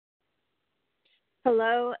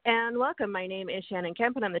Hello and welcome. My name is Shannon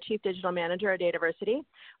Kemp and I'm the Chief Digital Manager at DATAVERSITY.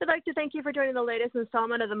 We'd like to thank you for joining the latest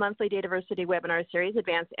installment of the monthly DATAVERSITY webinar series,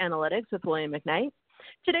 Advanced Analytics with William McKnight.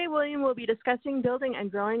 Today, William will be discussing building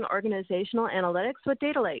and growing organizational analytics with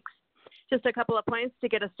data lakes. Just a couple of points to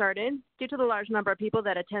get us started. Due to the large number of people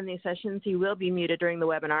that attend these sessions, you will be muted during the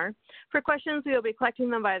webinar. For questions, we will be collecting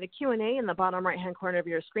them via the Q&A in the bottom right-hand corner of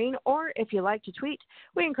your screen, or if you like to tweet,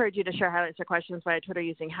 we encourage you to share highlights or questions via Twitter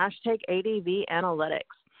using hashtag ADV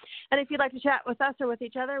Analytics. And if you'd like to chat with us or with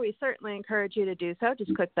each other, we certainly encourage you to do so.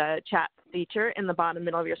 Just click the chat feature in the bottom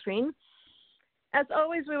middle of your screen. As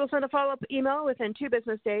always, we will send a follow-up email within 2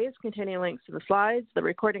 business days containing links to the slides, the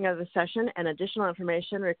recording of the session, and additional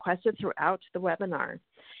information requested throughout the webinar.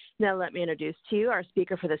 Now let me introduce to you our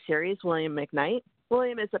speaker for the series, William McKnight.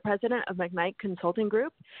 William is the president of McKnight Consulting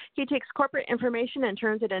Group. He takes corporate information and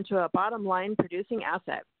turns it into a bottom-line producing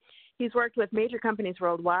asset. He's worked with major companies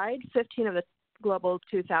worldwide, 15 of the Global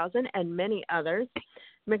 2000, and many others.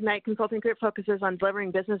 McKnight Consulting Group focuses on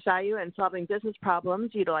delivering business value and solving business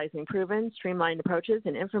problems utilizing proven, streamlined approaches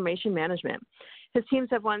in information management. His teams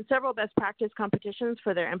have won several best practice competitions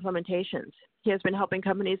for their implementations. He has been helping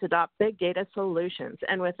companies adopt big data solutions.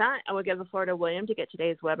 And with that, I will give the floor to William to get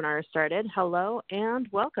today's webinar started. Hello and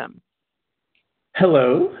welcome.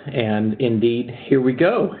 Hello, and indeed, here we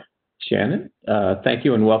go. Shannon, thank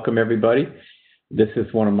you and welcome everybody. This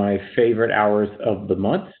is one of my favorite hours of the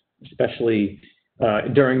month, especially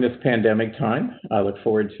during this pandemic time. I look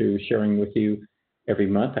forward to sharing with you every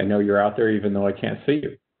month. I know you're out there even though I can't see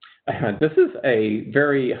you. This is a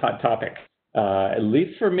very hot topic, at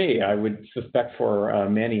least for me. I would suspect for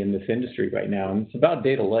many in this industry right now. And it's about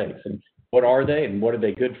data lakes and what are they and what are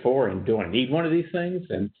they good for, and do I need one of these things,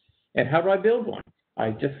 and how do I build one?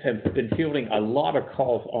 I just have been fielding a lot of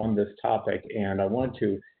calls on this topic, and I want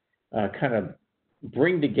to kind of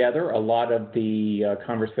bring together a lot of the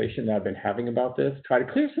conversation that I've been having about this, try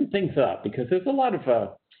to clear some things up, because there's a lot of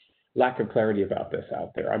lack of clarity about this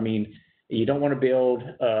out there. I mean, you don't want to build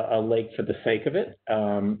a lake for the sake of it.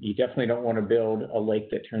 You definitely don't want to build a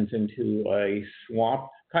lake that turns into a swamp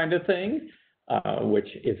kind of thing, which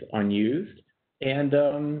is unused. And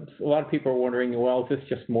a lot of people are wondering, well, is this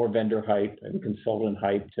just more vendor hype and consultant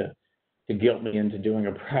hype to guilt me into doing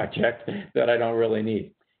a project that I don't really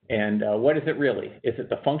need? And what is it really? Is it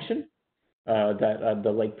the function that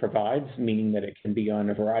the lake provides, meaning that it can be on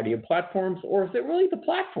a variety of platforms, or is it really the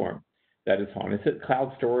platform that it's on? Is it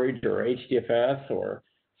cloud storage or HDFS or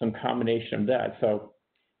some combination of that? So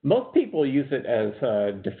most people use it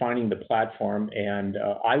as defining the platform, and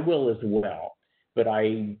I will as well. But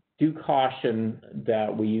I do caution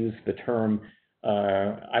that we use the term,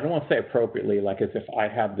 I don't want to say appropriately, like as if I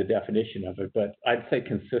have the definition of it, but I'd say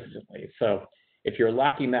consistently. So if you're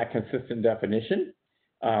lacking that consistent definition,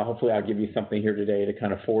 hopefully I'll give you something here today to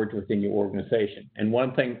kind of forge within your organization. And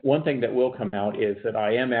one thing that will come out is that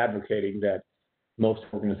I am advocating that most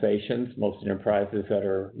organizations, most enterprises that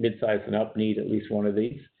are mid-sized and up need at least one of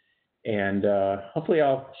these. And hopefully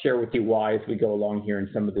I'll share with you why as we go along here in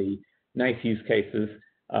some of the nice use cases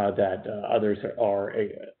that others are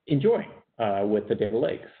enjoying with the data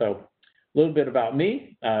lake. So a little bit about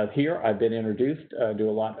me. Here I've been introduced, do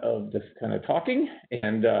a lot of this kind of talking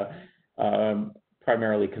and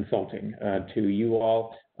primarily consulting to you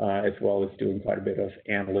all, as well as doing quite a bit of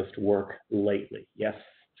analyst work lately. Yes,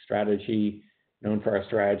 strategy, known for our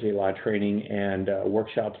strategy, a lot of training and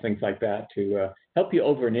workshops, things like that to help you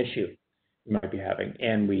over an issue you might be having.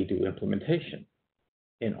 And we do implementation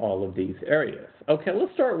in all of these areas. Okay,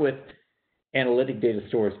 let's start with analytic data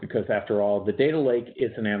stores, because after all, the data lake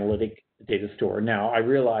is an analytic data store. Now, I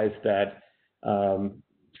realize that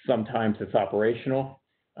sometimes it's operational.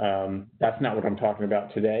 That's not what I'm talking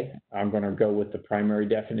about today. I'm going to go with the primary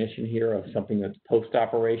definition here of something that's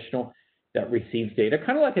post-operational that receives data,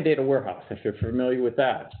 kind of like a data warehouse, if you're familiar with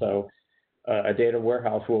that. So a data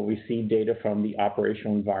warehouse will receive data from the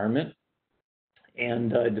operational environment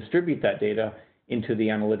and distribute that data into the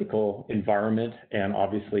analytical environment and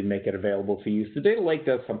obviously make it available for use. The data lake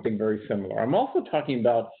does something very similar. I'm also talking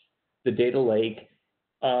about the data lake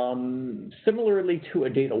similarly to a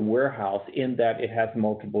data warehouse in that it has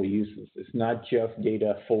multiple uses. It's not just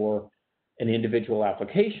data for an individual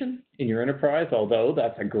application in your enterprise, although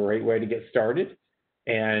that's a great way to get started.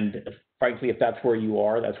 And frankly, if that's where you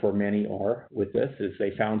are, that's where many are with this, is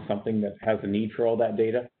they found something that has a need for all that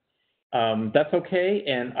data. That's okay,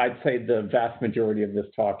 and I'd say the vast majority of this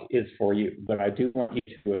talk is for you, but I do want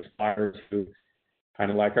you to aspire to,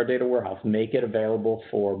 kind of like our data warehouse, make it available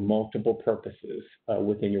for multiple purposes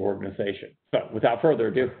within your organization. So without further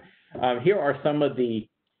ado, here are some of the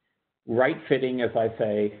right-fitting, as I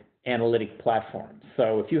say, analytic platforms.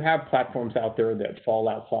 So if you have platforms out there that fall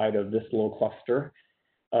outside of this little cluster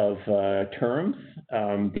of terms,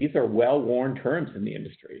 these are well-worn terms in the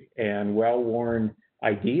industry and well-worn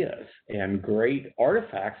ideas and great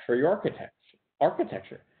artifacts for your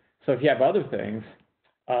architecture. So if you have other things,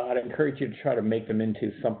 I'd encourage you to try to make them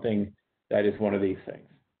into something that is one of these things.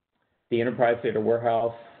 The enterprise data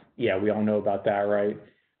warehouse, yeah, we all know about that, right?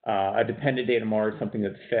 A dependent data mart, something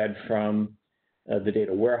that's fed from the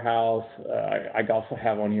data warehouse. I also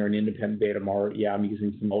have on here an independent data mart. Yeah, I'm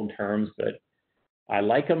using some old terms, but I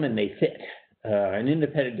like them and they fit. An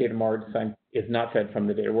independent data mart is not fed from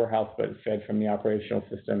the data warehouse, but it's fed from the operational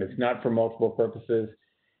system. It's not for multiple purposes.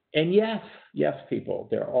 And yes, people,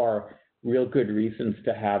 there are real good reasons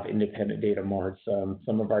to have independent data marts.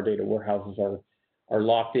 Some of our data warehouses are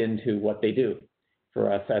locked into what they do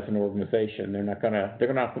for us as an organization. They're not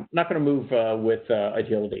gonna move with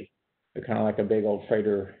agility. They're kind of like a big old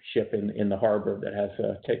freighter ship in the harbor that has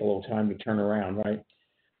to take a little time to turn around, right?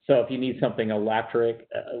 So if you need something electric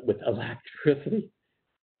with electricity,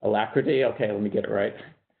 alacrity, okay, let me get it right,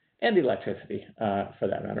 and electricity for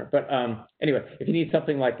that matter. But anyway, if you need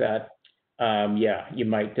something like that, yeah, you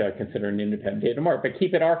might consider an independent data mart, but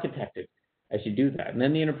keep it architected as you do that. And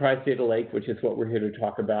then the enterprise data lake, which is what we're here to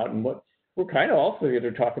talk about, and what we're kind of also here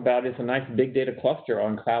to talk about is a nice big data cluster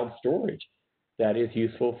on cloud storage that is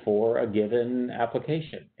useful for a given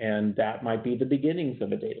application. And that might be the beginnings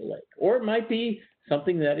of a data lake, or it might be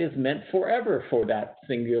something that is meant forever for that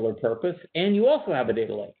singular purpose, and you also have a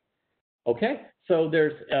data lake. Okay, so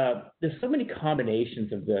there's so many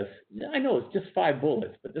combinations of this. I know it's just 5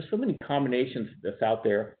 bullets, but there's so many combinations of this out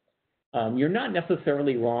there. You're not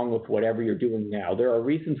necessarily wrong with whatever you're doing now. There are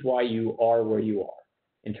reasons why you are where you are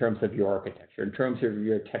in terms of your architecture, in terms of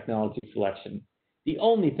your technology selection. The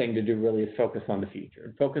only thing to do really is focus on the future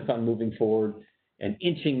and focus on moving forward and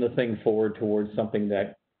inching the thing forward towards something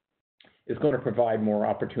that is going to provide more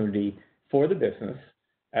opportunity for the business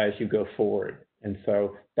as you go forward. And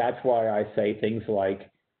so that's why I say things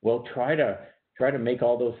like, well, try to make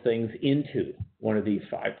all those things into one of these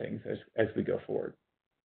 5 things as we go forward.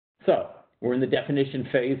 So we're in the definition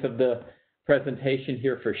phase of the presentation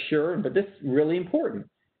here for sure, but this is really important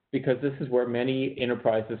because this is where many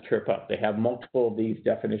enterprises trip up. They have multiple of these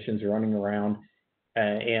definitions running around,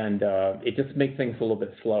 and it just makes things a little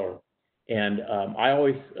bit slower. And I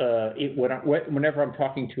always, whenever I'm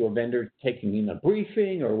talking to a vendor, taking in a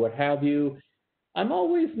briefing or what have you, I'm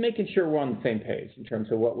always making sure we're on the same page in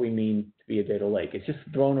terms of what we mean to be a data lake. It's just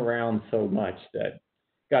thrown around so much that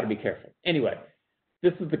got to be careful. Anyway,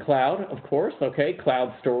 this is the cloud, of course, okay,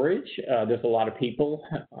 cloud storage. There's a lot of people,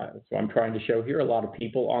 so I'm trying to show here, a lot of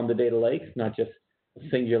people on the data lakes, not just a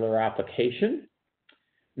singular application.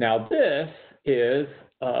 Now this is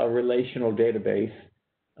a relational database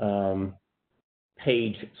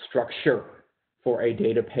page structure for a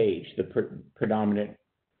data page, the predominant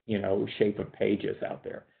shape of pages out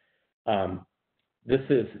there. This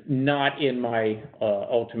is not in my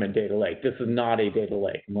ultimate data lake. This is not a data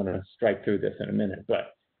lake. I'm going to strike through this in a minute.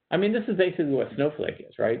 But, I mean, this is basically what Snowflake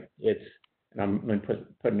is, right? And I'm going to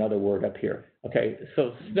put another word up here. Okay,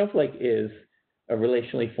 so Snowflake is a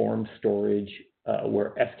relationally formed storage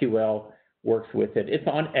where SQL works with it. It's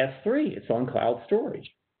on S3. It's on cloud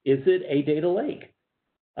storage. Is it a data lake?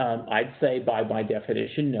 I'd say by my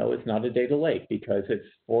definition, no, it's not a data lake because it's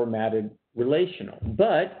formatted relational.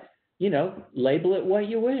 But label it what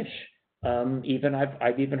you wish. I've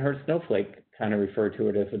even heard Snowflake kind of refer to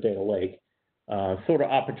it as a data lake, sort of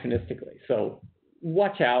opportunistically. So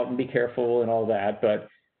watch out and be careful and all that. But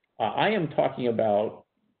I am talking about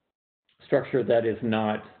structure that is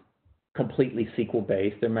not completely SQL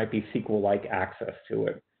based. There might be SQL-like access to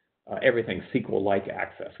it. Everything's SQL-like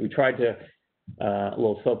access. We tried to a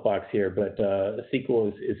little soapbox here, but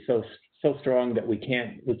SQL is so strong that we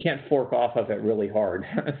can't fork off of it really hard.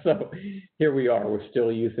 So here we are. We're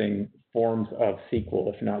still using forms of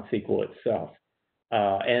SQL, if not SQL itself.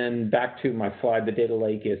 And back to my slide, the data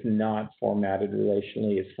lake is not formatted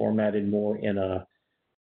relationally. It's formatted more in a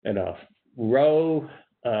row,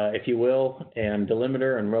 if you will, and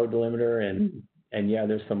delimiter and row delimiter, and yeah,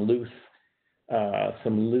 there's some loose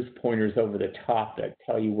pointers over the top that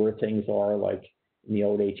tell you where things are, like in the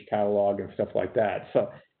old H catalog and stuff like that. So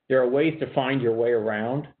there are ways to find your way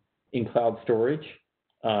around in cloud storage.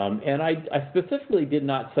 And I specifically did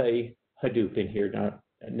not say Hadoop in here,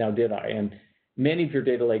 now did I? And many of your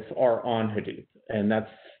data lakes are on Hadoop, and that's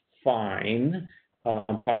fine.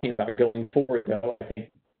 I'm talking about going forward, though. I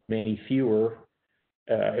think many fewer,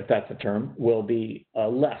 if that's a term, will be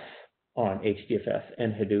less on HDFS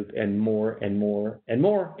and Hadoop and more and more and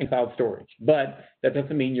more in cloud storage. But that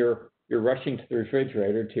doesn't mean you're rushing to the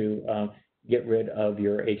refrigerator to get rid of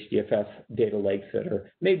your HDFS data lakes that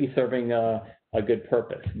are maybe serving a good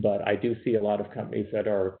purpose. But I do see a lot of companies that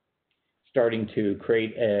are starting to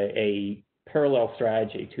create a parallel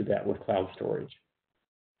strategy to that with cloud storage.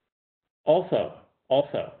 Also,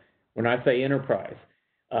 when I say enterprise,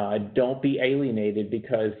 don't be alienated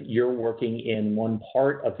because you're working in one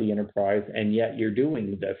part of the enterprise and yet you're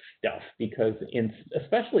doing this stuff, because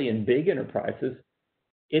especially in big enterprises,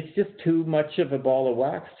 it's just too much of a ball of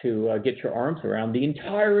wax to get your arms around. The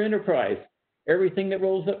entire enterprise, everything that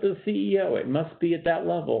rolls up to the CEO, it must be at that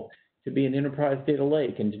level to be an enterprise data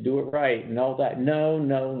lake and to do it right and all that. No,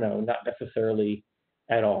 not necessarily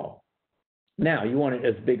at all. Now, you want it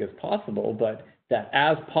as big as possible, but that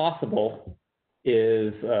as possible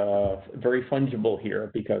is very fungible here,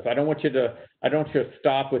 because I don't want you to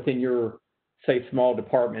stop within your, say, small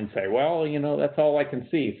department and say, well, that's all I can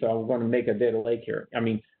see, so I'm going to make a data lake here. I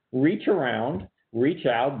mean, reach around, reach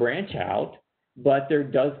out, branch out, but there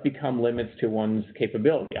does become limits to one's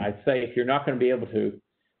capability. I'd say if you're not going to be able to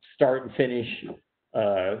start and finish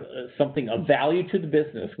something of value to the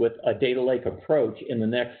business with a data lake approach in the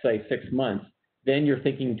next, say, 6 months, then you're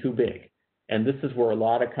thinking too big. And this is where a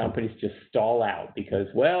lot of companies just stall out because,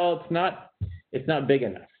 well, it's not big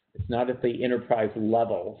enough. It's not at the enterprise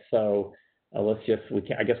level. So I guess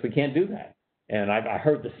we can't do that. And I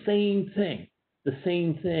heard the same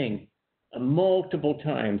thing multiple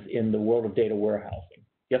times in the world of data warehousing.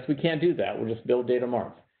 Yes, we can't do that. We'll just build data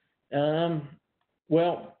marts. No,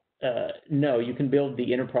 you can build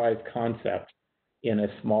the enterprise concept in a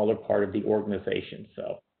smaller part of the organization.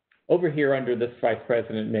 So over here under this vice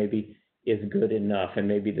president maybe is good enough, and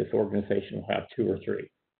maybe this organization will have 2 or 3.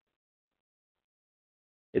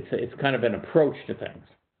 It's kind of an approach to things.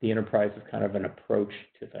 The enterprise is kind of an approach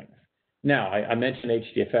to things. Now, I mentioned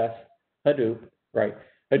HDFS, Hadoop, right?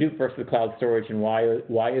 Hadoop versus cloud storage, and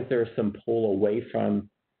why is there some pull away from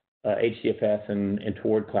HDFS and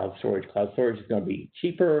toward cloud storage? Cloud storage is going to be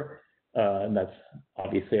cheaper, and that's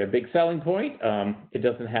obviously a big selling point. It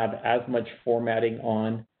doesn't have as much formatting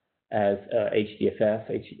on as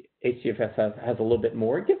HDFS. HDFS has a little bit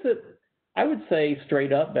more. It gives it, I would say,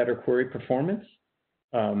 straight up better query performance,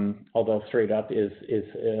 although straight up is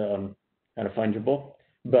kind of fungible.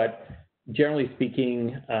 But generally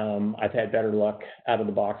speaking, I've had better luck out of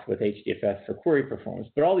the box with HDFS for query performance.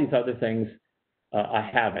 But all these other things, I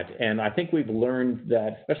haven't. And I think we've learned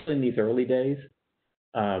that, especially in these early days,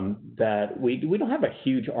 that we don't have a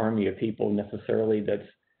huge army of people necessarily that's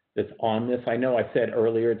on this. I know I said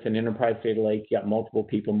earlier it's an enterprise data lake. You got multiple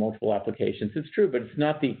people, multiple applications. It's true, but it's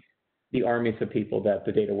not the armies of people that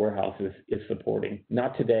the data warehouse is supporting.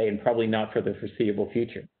 Not today, and probably not for the foreseeable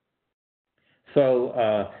future. So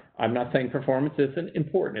I'm not saying performance isn't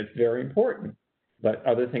important. It's very important. But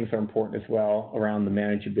other things are important as well around the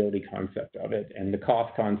manageability concept of it and the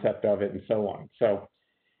cost concept of it and so on. So,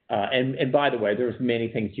 and by the way, there's many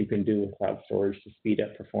things you can do with cloud storage to speed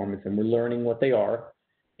up performance, and we're learning what they are.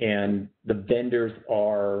 And the vendors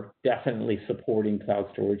are definitely supporting cloud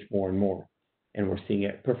storage more and more. And we're seeing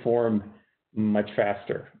it perform much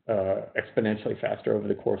faster, exponentially faster over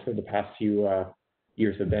the course of the past few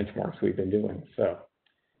years of benchmarks we've been doing. So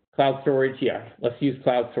cloud storage, yeah, let's use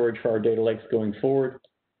cloud storage for our data lakes going forward.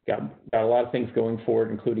 Got a lot of things going forward,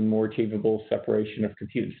 including more achievable separation of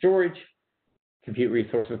compute and storage. Compute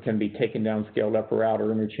resources can be taken down, scaled up, or out,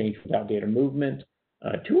 or interchanged without data movement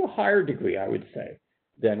to a higher degree, I would say,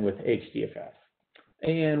 than with HDFS.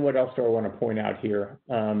 And what else do I want to point out here?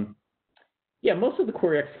 Yeah, most of the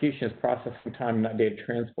query execution is processed from time, not data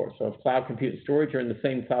transport. So if cloud compute and storage are in the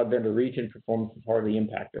same cloud vendor region, performance is hardly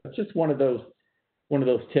impacted. It's just one of those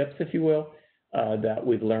tips, if you will, that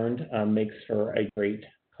we've learned makes for a great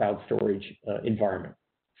cloud storage environment.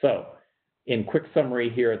 So in quick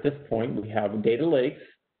summary here at this point, we have data lakes,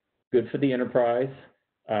 good for the enterprise,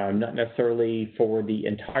 not necessarily for the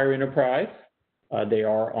entire enterprise. They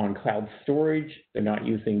are on cloud storage. They're not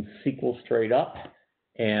using SQL straight up,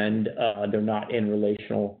 and they're not in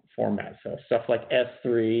relational formats. So stuff like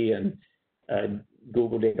S3 and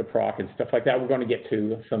Google Data Proc and stuff like that. We're going to get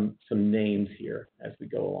to some names here as we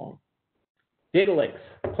go along. Data lakes,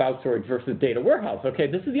 cloud storage versus data warehouse.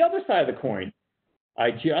 Okay, this is the other side of the coin.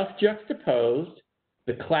 I just juxtaposed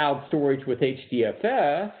the cloud storage with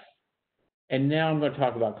HDFS, and now I'm going to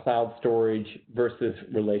talk about cloud storage versus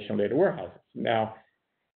relational data warehouses. Now,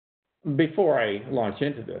 before I launch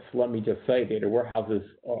into this, let me just say data warehouses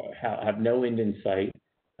have no end in sight.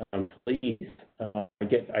 Please,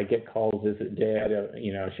 I get calls, is it dead?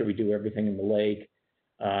 Should we do everything in the lake?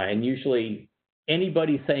 And usually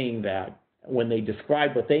anybody saying that, when they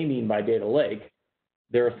describe what they mean by data lake,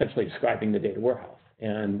 they're essentially describing the data warehouse.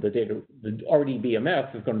 And the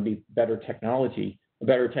RDBMS is going to be a better technology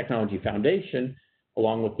foundation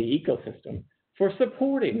along with the ecosystem for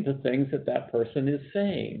supporting the things that that person is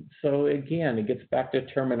saying. So again, it gets back to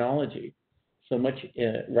terminology. So much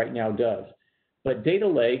right now does. But data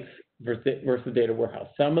lakes versus data warehouse,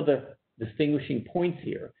 some of the distinguishing points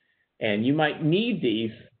here, and you might need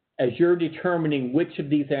these as you're determining which of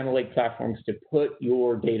these analytic platforms to put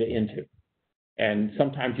your data into. And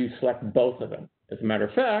sometimes you select both of them. As a matter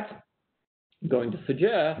of fact, I'm going to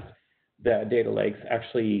suggest that data lakes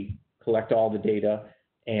actually collect all the data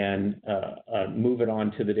and move it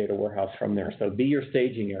on to the data warehouse from there. So be your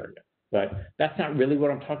staging area. But that's not really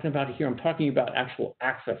what I'm talking about here. I'm talking about actual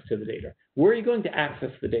access to the data. Where are you going to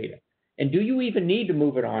access the data? And do you even need to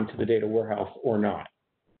move it on to the data warehouse or not?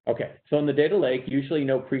 Okay, so in the data lake, usually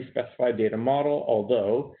no pre-specified data model,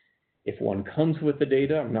 although if one comes with the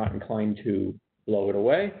data, I'm not inclined to blow it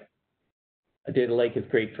away. A data lake is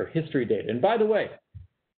great for history data. And by the way,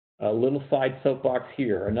 a little side soapbox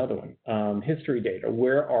here, another one, history data.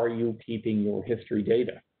 Where are you keeping your history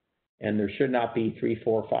data? And there should not be 3,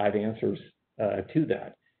 4, 5 answers to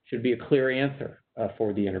that. Should be a clear answer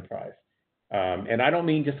for the enterprise. And I don't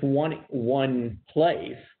mean just one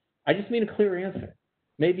place. I just mean a clear answer.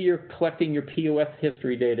 Maybe you're collecting your POS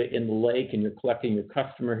history data in the lake and you're collecting your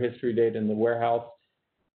customer history data in the warehouse.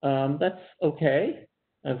 That's okay,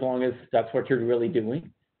 as long as that's what you're really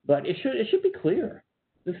doing. But it should be clear.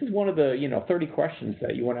 This is one of the 30 questions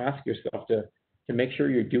that you want to ask yourself to make sure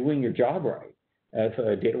you're doing your job right as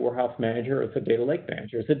a data warehouse manager, as a data lake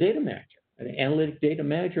manager, as a data manager, an analytic data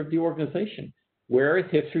manager of the organization. Where is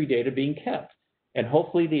history data being kept? And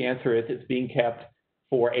hopefully the answer is it's being kept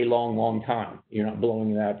for a long, long time. You're not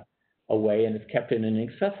blowing that away and it's kept in an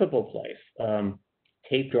accessible place.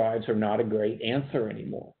 Tape drives are not a great answer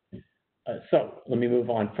anymore. So let me move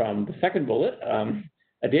on from the second bullet.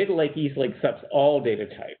 A data lake easily accepts all data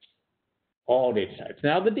types. All data types.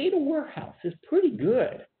 Now the data warehouse is pretty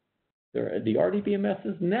good. The RDBMS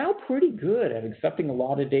is now pretty good at accepting a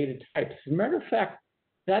lot of data types. As a matter of fact,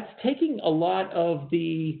 that's taking a lot of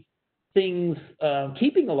the things,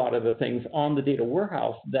 keeping a lot of the things on the data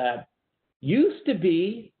warehouse that used to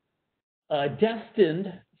be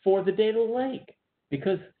destined for the data lake,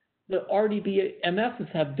 because the RDBMSs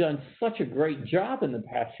have done such a great job in the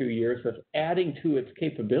past few years of adding to its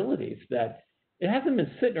capabilities that it hasn't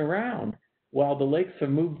been sitting around while the lakes have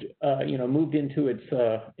moved into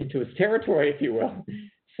its territory, if you will.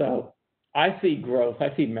 So I see growth.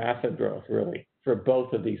 I see massive growth, really, for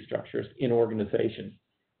both of these structures in organizations.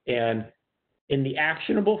 And in the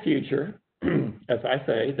actionable future, as I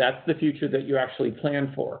say, that's the future that you actually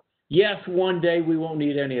plan for. Yes, one day we won't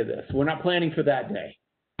need any of this. We're not planning for that day.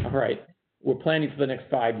 All right. We're planning for the next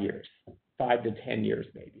 5 years, 5 to 10 years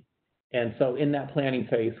maybe. And so in that planning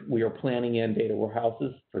phase, we are planning in data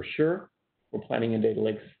warehouses for sure. We're planning in data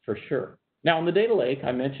lakes for sure. Now, in the data lake,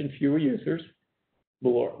 I mentioned fewer users,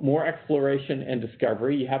 more exploration and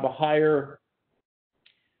discovery. You have a higher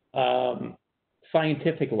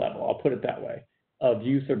scientific level, I'll put it that way, of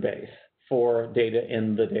user base for data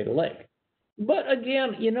in the data lake. But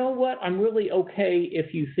again, you know what? I'm really okay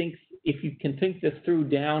if you can think this through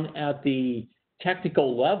down at the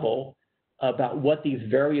technical level about what these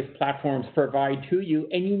various platforms provide to you,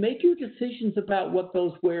 and you make your decisions about what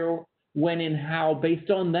goes where, when, and how based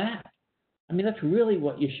on that. I mean, that's really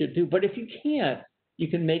what you should do. But if you can't, you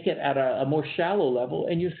can make it at a more shallow level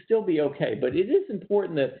and you'll still be okay. But it is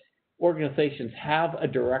important that organizations have a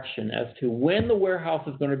direction as to when the warehouse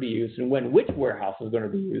is going to be used and which warehouse is going to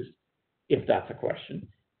be used, if that's a question,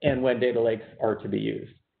 and when data lakes are to be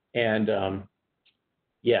used. And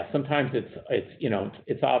yeah, sometimes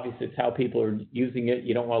it's obvious it's how people are using it.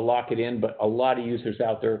 You don't want to lock it in, but a lot of users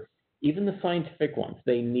out there, even the scientific ones,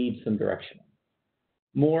 they need some direction.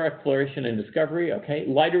 More exploration and discovery, okay.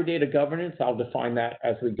 Lighter data governance, I'll define that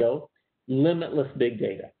as we go. Limitless big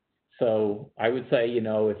data. So I would say,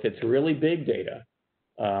 if it's really big data,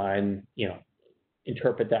 and,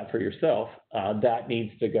 interpret that for yourself, that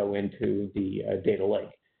needs to go into the data lake.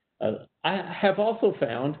 I have also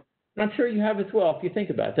found, and I'm sure you have as well, if you think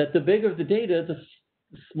about it, that the bigger the data, the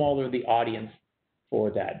smaller the audience for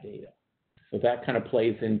that data. So that kind of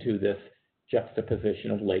plays into this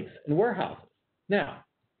juxtaposition of lakes and warehouses. Now,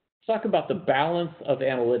 let's talk about the balance of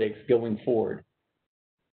analytics going forward.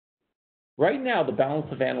 Right now, the balance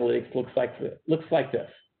of analytics looks like this.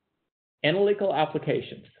 Analytical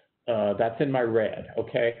applications, that's in my red,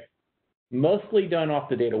 okay? Mostly done off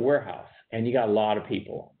the data warehouse, and you got a lot of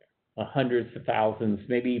people. hundreds of thousands,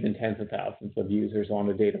 maybe even tens of thousands of users on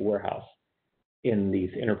a data warehouse in these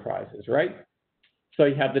enterprises, right? So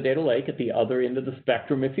you have the data lake at the other end of the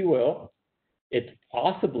spectrum, if you will. It's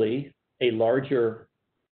possibly a larger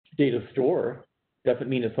data store. Doesn't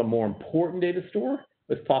mean it's a more important data store,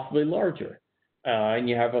 but it's possibly larger. And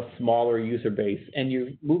you have a smaller user base, and you're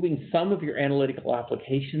moving some of your analytical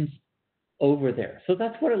applications over there. So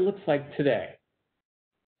that's what it looks like today.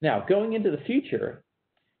 Now, going into the future,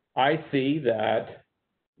 I see that,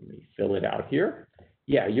 let me fill it out here.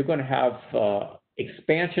 Yeah, you're going to have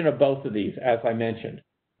expansion of both of these, as I mentioned.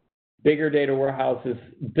 Bigger data warehouses,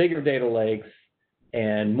 bigger data lakes,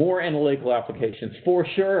 and more analytical applications for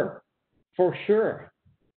sure,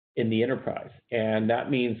 in the enterprise. And that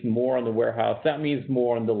means more on the warehouse. That means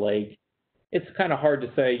more on the lake. It's kind of hard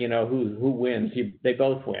to say, you know, who wins. They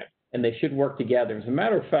both win, and they should work together. As a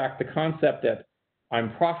matter of fact, the concept that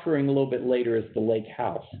I'm proffering a little bit later is the lake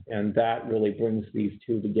house, and that really brings these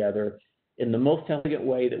two together in the most elegant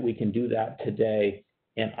way that we can do that today,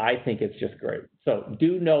 and I think it's just great. So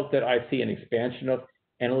do note that I see an expansion of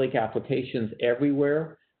analytic applications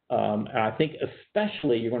everywhere, and I think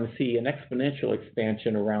especially you're going to see an exponential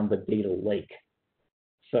expansion around the data lake.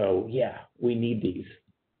 So yeah, we need these.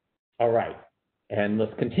 All right, and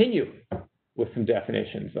let's continue with some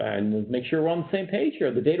definitions, and make sure we're on the same page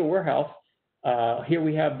here. The data warehouse. Here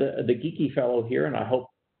we have the geeky fellow here, and I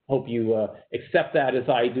hope you accept that as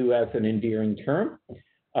I do as an endearing term.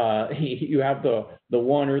 You have the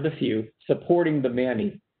one or the few supporting the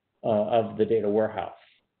many of the data warehouse.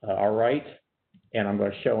 All right, and I'm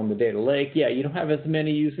going to show them the data lake. Yeah, you don't have as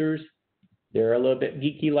many users. They're a little bit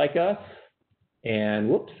geeky like us, and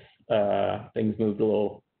whoops, things moved a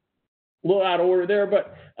little out of order there,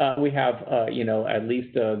 but we have you know, at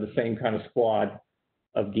least the same kind of squad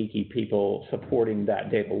of geeky people supporting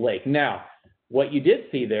that data lake. Now, what you did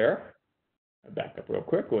see there, I'll back up real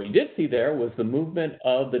quick, what you did see there was the movement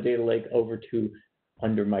of the data lake over to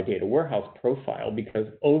under my data warehouse profile, because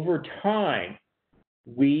over time,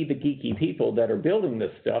 we, the geeky people that are building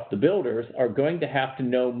this stuff, the builders, are going to have to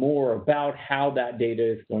know more about how that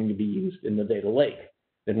data is going to be used in the data lake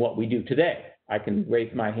than what we do today. I can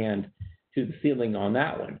raise my hand to the ceiling on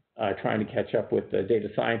that one. Trying to catch up with the data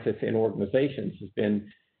scientists in organizations has been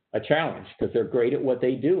a challenge, because they're great at what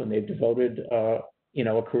they do, and they've devoted you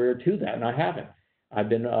know, a career to that, and I haven't. I've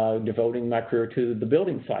been devoting my career to the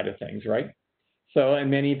building side of things, right? So,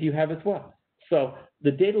 and many of you have as well. So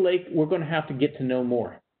the data lake, we're going to have to get to know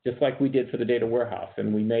more, just like we did for the data warehouse,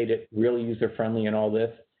 and we made it really user-friendly and all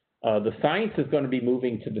this. The science is going to be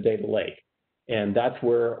moving to the data lake. And that's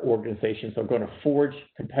where organizations are going to forge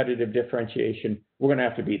competitive differentiation. We're going to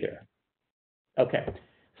have to be there. Okay,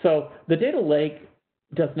 so the data lake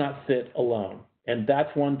does not sit alone. And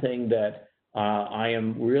that's one thing that I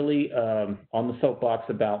am really on the soapbox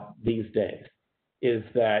about these days, is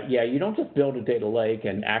that, yeah, you don't just build a data lake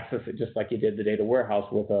and access it just like you did the data warehouse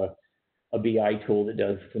with a BI tool that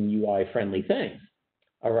does some UI-friendly things,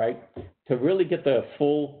 all right? To really get the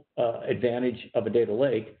full advantage of a data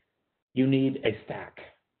lake, you need a stack.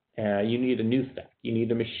 You need a new stack. You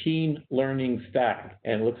need a machine learning stack.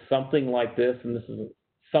 And it looks something like this, and this is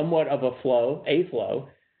somewhat of a flow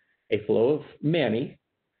of many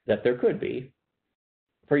that there could be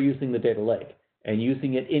for using the data lake and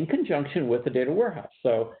using it in conjunction with the data warehouse.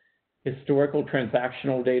 So historical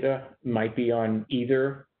transactional data might be on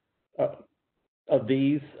either of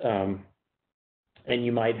these, and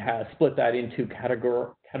you might have split that into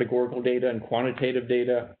categorical data and quantitative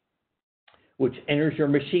data, which enters your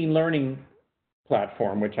machine learning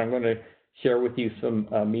platform, which I'm going to share with you some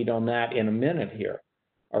meat on that in a minute here.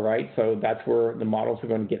 All right, so that's where the models are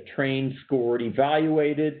going to get trained, scored,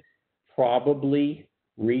 evaluated, probably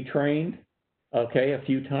retrained, okay, a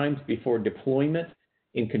few times before deployment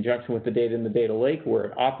in conjunction with the data in the data lake, where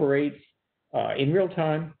it operates in real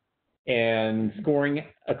time and scoring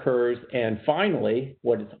occurs. And finally,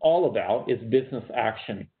 what it's all about is business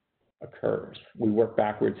action occurs. We work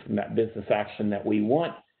backwards from that business action that we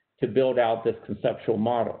want to build out this conceptual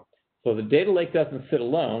model. So the data lake doesn't sit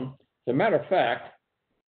alone. As a matter of fact,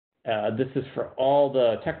 this is for all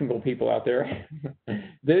the technical people out there.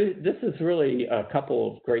 This is really a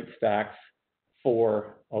couple of great stacks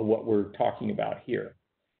for what we're talking about here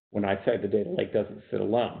when I say the data lake doesn't sit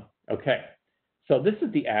alone. Okay, so this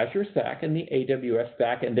is the Azure stack and the AWS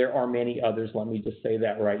stack, and there are many others. Let me just say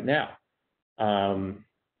that right now.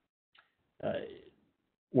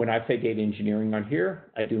 When I say data engineering on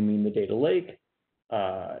here, I do mean the data lake.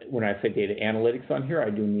 When I say data analytics on here,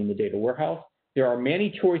 I do mean the data warehouse. There are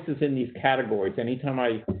many choices in these categories. Anytime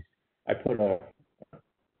I put a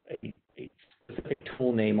specific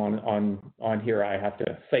tool name on here, I have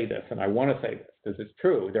to say this, and I want to say this because it's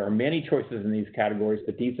true. There are many choices in these categories,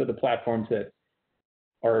 but these are the platforms that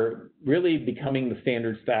are really becoming the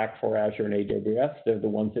standard stack for Azure and AWS. They're the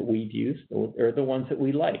ones that we've used. They're the ones that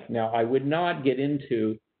we like. Now, I would not get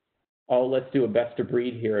into, oh, let's do a best of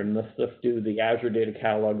breed here, and let's do the Azure Data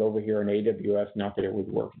Catalog over here in AWS. Not that it would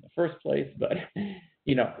work in the first place, but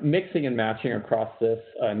mixing and matching across this,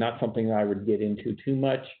 not something that I would get into too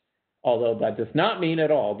much. Although that does not mean at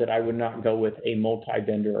all that I would not go with a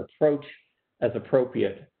multi-vendor approach as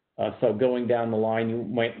appropriate. So going down the line, you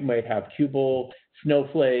might have Kubel,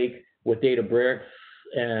 Snowflake with Databricks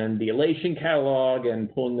and the Elation catalog,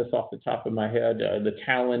 and pulling this off the top of my head, the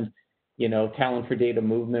Talend, Talend for data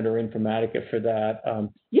movement or Informatica for that.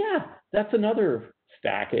 That's another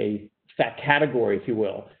stack, a stack category, if you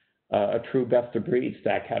will, a true best of breed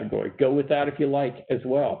stack category. Go with that if you like as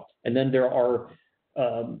well. And then there are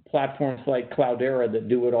platforms like Cloudera that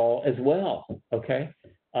do it all as well, okay?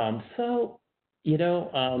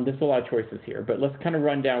 There's a lot of choices here, but let's kind of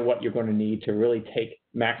run down what you're going to need to really take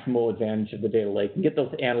maximal advantage of the data lake and get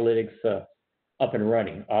those analytics up and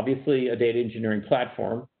running. Obviously, a data engineering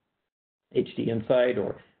platform, HD Insight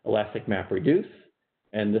or Elastic MapReduce,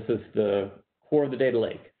 and this is the core of the data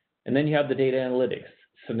lake. And then you have the data analytics,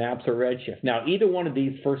 Synapse or Redshift. Now, either one of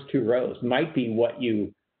these first two rows might be what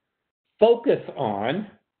you focus on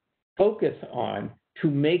to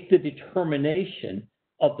make the determination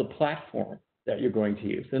of the platform that you're going to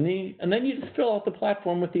use. And then you just fill out the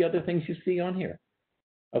platform with the other things you see on here,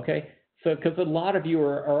 okay? So, because a lot of you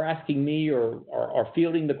are asking me or are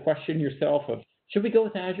fielding the question yourself of, should we go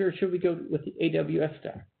with Azure or should we go with the AWS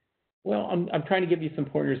stack? Well, I'm trying to give you some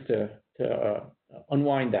pointers to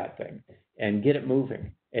unwind that thing and get it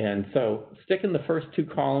moving. And so stick in the first two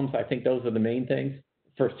columns. I think those are the main things,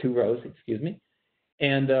 first two rows, excuse me.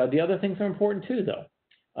 And the other things are important too, though.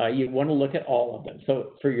 You want to look at all of them.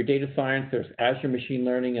 So for your data science, there's Azure Machine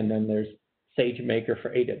Learning, and then there's SageMaker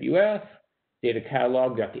for AWS. Data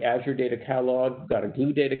Catalog, got the Azure Data Catalog, got a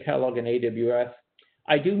Glue Data Catalog in AWS.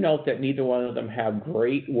 I do note that neither one of them have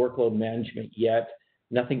great workload management yet,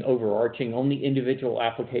 nothing overarching. Only individual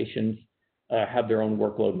applications have their own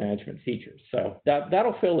workload management features. So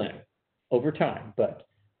that'll fill in over time. But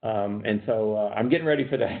and so I'm getting ready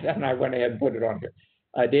for that, and I went ahead and put it on here.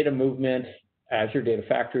 Data movement, Azure Data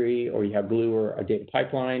Factory, or you have Glue or a data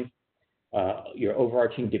pipeline. Your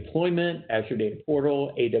overarching deployment, Azure Data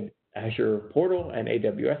Portal, Azure Portal and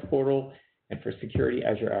AWS Portal, and for security,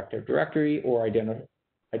 Azure Active Directory or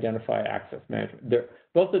Identify Access Management.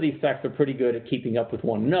 Both of these stacks are pretty good at keeping up with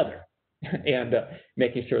one another and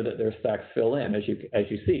making sure that their stacks fill in, as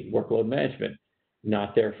you see. Workload management,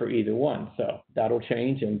 not there for either one. So that'll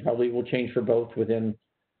change, and probably will change for both within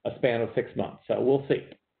a span of 6 months. So we'll see.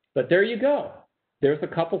 But there you go. There's a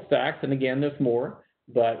couple stacks, and again, there's more.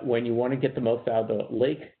 But when you want to get the most out of the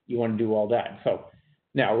lake, you want to do all that. So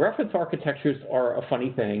now, reference architectures are a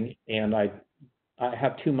funny thing, and I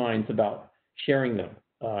have two minds about sharing them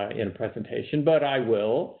in a presentation, but I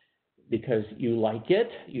will because you like it,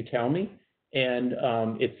 you tell me, and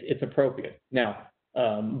it's appropriate. Now,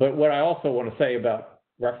 but what I also want to say about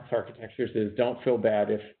reference architectures is don't feel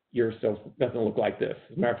bad if yours doesn't look like this.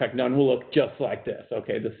 As a matter of fact, none will look just like this.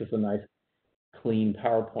 Okay, this is a nice, clean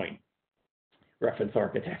PowerPoint reference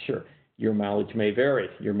architecture. Your mileage may vary.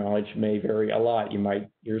 Your mileage may vary a lot.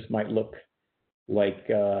 Yours might look like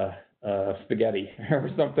spaghetti or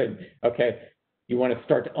something. Okay, you want to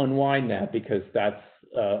start to unwind that because that's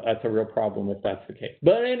a real problem if that's the case.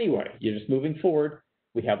 But anyway, you're just moving forward.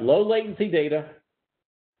 We have low latency data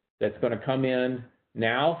that's going to come in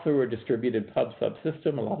now through a distributed pub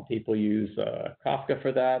subsystem. A lot of people use Kafka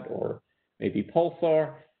for that, or maybe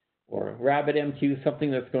Pulsar or RabbitMQ,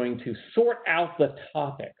 something that's going to sort out the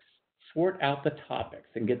topics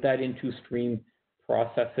and get that into stream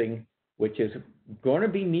processing, which is going to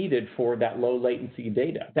be needed for that low latency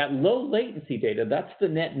data. That low latency data, that's the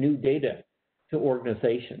net new data to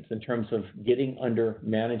organizations in terms of getting under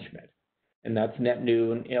management. And that's net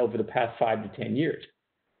new over the past 5 to 10 years.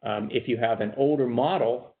 If you have an older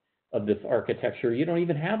model of this architecture, you don't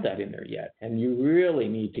even have that in there yet. And you really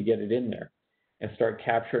need to get it in there and start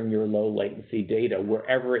capturing your low latency data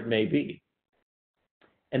wherever it may be.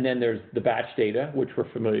 And then there's the batch data, which we're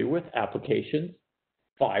familiar with, applications,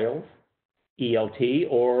 files, ELT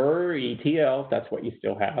or ETL, that's what you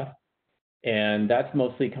still have. And that's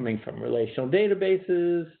mostly coming from relational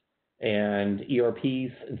databases and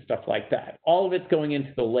ERPs and stuff like that. All of it's going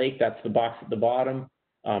into the lake. That's the box at the bottom.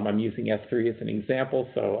 I'm using S3 as an example,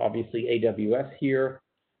 so obviously AWS here.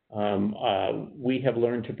 We have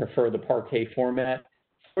learned to prefer the Parquet format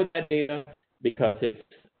for that data. because it's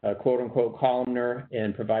quote-unquote columnar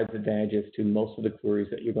and provides advantages to most of the queries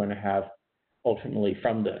that you're going to have ultimately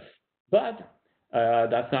from this. But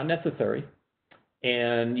that's not necessary.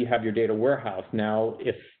 And you have your data warehouse. Now,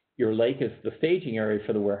 if your lake is the staging area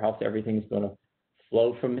for the warehouse, everything's going to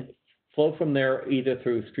flow from there either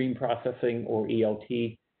through stream processing or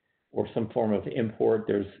ELT or some form of import.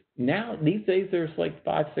 These days, there's like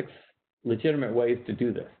 5, 6 legitimate ways to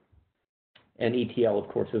do this. And ETL, of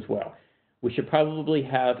course, as well. We should probably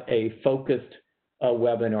have a focused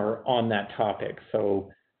webinar on that topic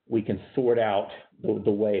so we can sort out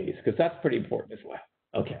the ways, because that's pretty important as well.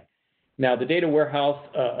 Okay. Now, the data warehouse,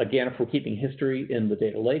 again, if we're keeping history in the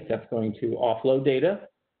data lake, that's going to offload data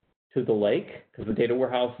to the lake, because the data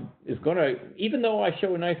warehouse is going to, even though I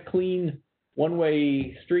show a nice clean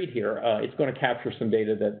one-way street here, it's going to capture some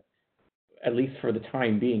data that, at least for the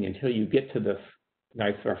time being, until you get to this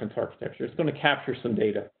nice reference architecture, it's going to capture some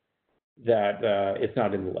data that is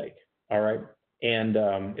not in the lake, all right? And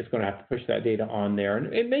it's going to have to push that data on there.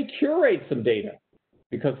 And it may curate some data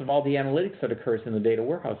because of all the analytics that occurs in the data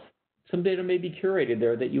warehouse. Some data may be curated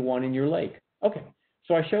there that you want in your lake. Okay,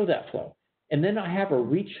 so I show that flow. And then I have a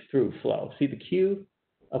reach-through flow. See the queue?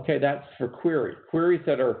 Okay, that's for queries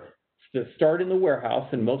that start in the warehouse,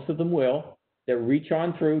 and most of them will, that reach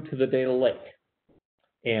on through to the data lake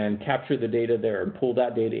and capture the data there and pull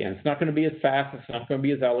that data in. It's not going to be as fast. It's not going to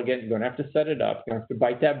be as elegant. You're going to have to set it up. You're going to have to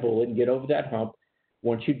bite that bullet and get over that hump.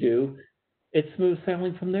 Once you do, it's smooth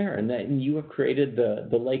sailing from there. And then you have created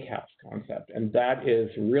the lake house concept. And that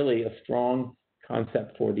is really a strong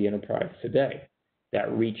concept for the enterprise today,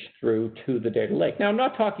 that reach through to the data lake. Now, I'm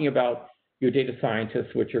not talking about your data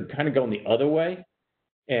scientists, which are kind of going the other way.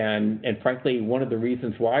 And frankly, one of the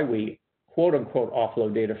reasons why we quote unquote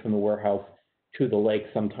offload data from the warehouse to the lake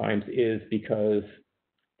sometimes is because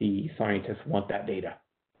the scientists want that data.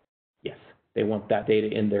 Yes, they want that data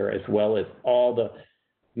in there, as well as all the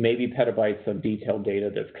maybe petabytes of detailed data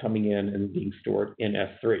that's coming in and being stored in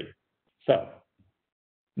S3. So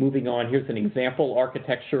moving on, here's an example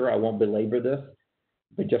architecture. I won't belabor this,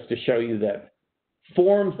 but just to show you that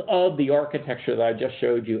forms of the architecture that I just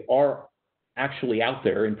showed you are actually out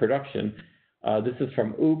there in production. This is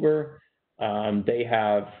from Uber. They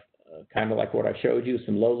have kind of like what I showed you,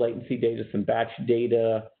 some low latency data, some batch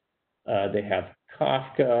data. They have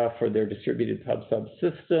Kafka for their distributed pub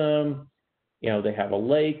subsystem. They have a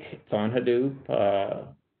lake. It's on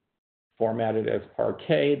Hadoop, formatted as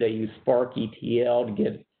Parquet. They use Spark ETL to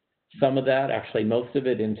get some of that, actually most of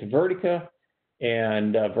it, into Vertica.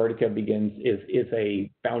 And Vertica is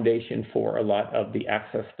a foundation for a lot of the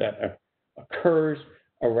access that occurs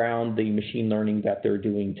around the machine learning that they're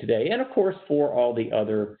doing today. And of course, for all the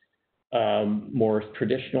other more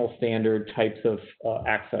traditional standard types of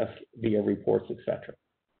access via reports, etc.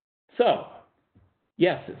 So,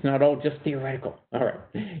 yes, it's not all just theoretical. All right,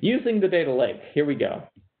 using the data lake. Here we go.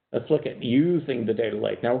 Let's look at using the data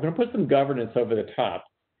lake. Now, we're going to put some governance over the top,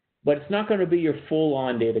 but it's not going to be your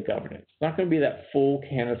full-on data governance. It's not going to be that full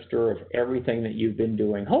canister of everything that you've been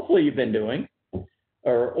doing. Hopefully, you've been doing,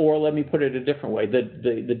 or let me put it a different way.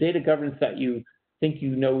 The data governance that you think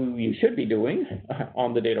you should be doing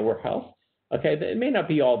on the data warehouse. Okay, it may not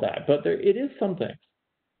be all that, but it is some things.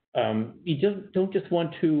 You don't just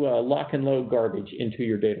want to lock and load garbage into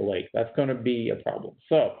your data lake. That's going to be a problem.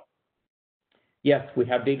 So, yes, we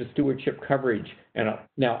have data stewardship coverage. And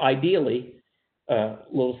now, ideally,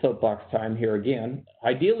 little soapbox time here again.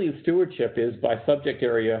 Ideally, the stewardship is by subject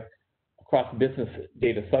area across business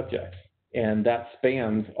data subjects. And that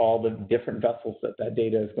spans all the different vessels that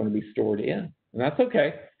data is going to be stored in. And that's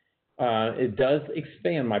okay. It does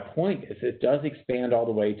expand. My point is it does expand all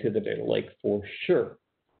the way to the data lake for sure.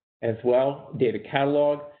 As well, data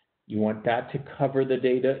catalog, you want that to cover the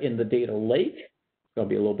data in the data lake. It's going to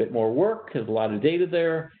be a little bit more work because a lot of data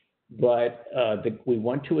there, but we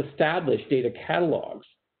want to establish data catalogs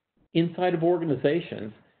inside of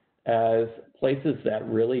organizations as places that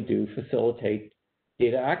really do facilitate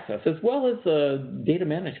data access, as well as data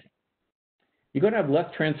management. You're going to have less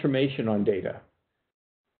transformation on data.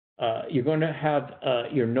 You're going to have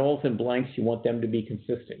your nulls and blanks, you want them to be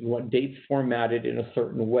consistent. You want dates formatted in a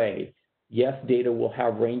certain way. Yes, data will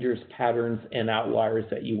have rangers, patterns, and outliers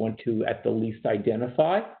that you want to at the least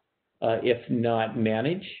identify, if not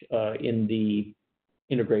manage in the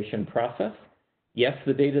integration process. Yes,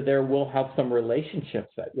 the data there will have some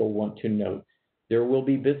relationships that you'll want to note. There will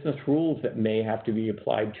be business rules that may have to be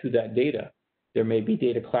applied to that data. There may be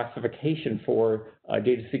data classification for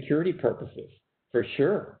data security purposes, for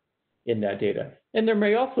sure, in that data. And there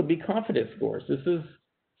may also be confidence scores. This is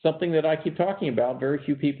something that I keep talking about. Very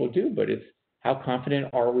few people do, but it's how confident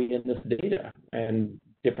are we in this data? And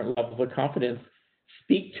different levels of confidence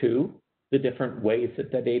speak to the different ways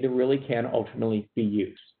that the data really can ultimately be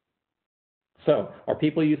used. So are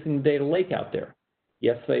people using the data lake out there?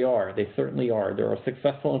 Yes, they are. They certainly are. There are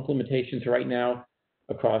successful implementations right now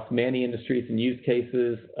across many industries and use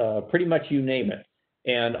cases, pretty much you name it.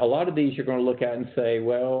 And a lot of these you're going to look at and say,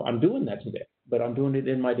 well, I'm doing that today, but I'm doing it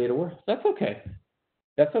in my data warehouse. That's okay.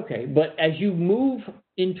 That's okay. But as you move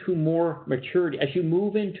into more maturity, as you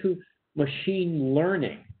move into machine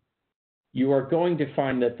learning, you are going to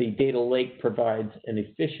find that the data lake provides an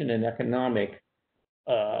efficient and economic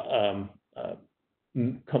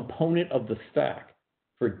component of the stack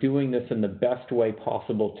for doing this in the best way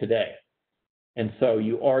possible today. And so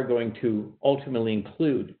you are going to ultimately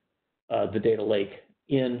include the data lake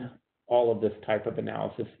in all of this type of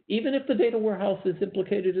analysis, even if the data warehouse is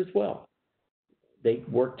implicated as well. They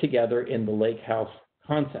work together in the lake house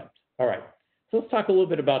concept. All right, so let's talk a little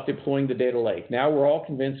bit about deploying the data lake. Now we're all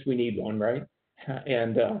convinced we need one, right?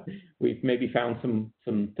 And we've maybe found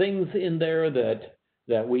some things in there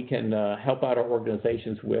that we can help out our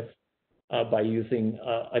organizations with by using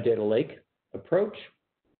a data lake approach.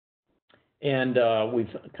 And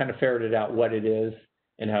we've kind of ferreted out what it is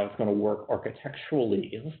and how it's going to work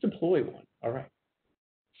architecturally. Let's deploy one. All right.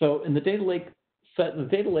 So in the data lake the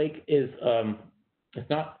data lake is it's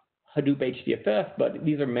not Hadoop HDFS, but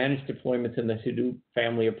these are managed deployments in the Hadoop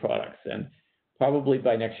family of products. And probably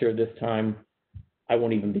by next year, this time, I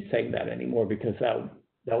won't even be saying that anymore because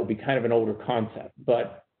that will be kind of an older concept.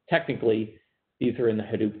 But technically, these are in the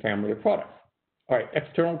Hadoop family of products. All right,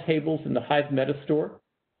 external tables in the Hive Metastore.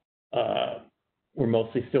 We're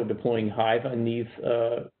mostly still deploying Hive on these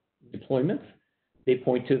deployments. They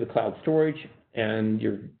point to the cloud storage, and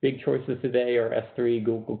your big choices today are S3,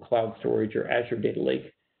 Google Cloud Storage, or Azure Data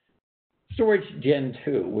Lake Storage Gen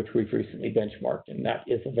 2, which we've recently benchmarked, and that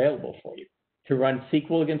is available for you. To run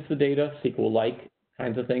SQL against the data, SQL-like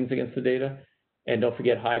kinds of things against the data, and don't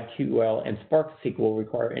forget HiveQL and Spark SQL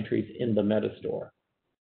require entries in the Metastore.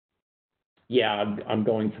 Yeah, I'm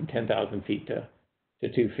going from 10,000 feet to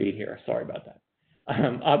 2 feet here. Sorry about that.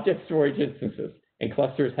 Object storage instances and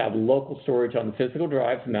clusters have local storage on the physical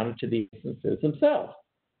drives mounted to the instances themselves,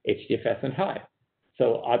 HDFS and Hive.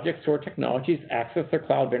 So object store technologies access their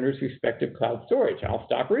cloud vendors' respective cloud storage. I'll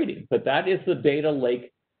stop reading, but that is the data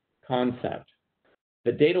lake concept.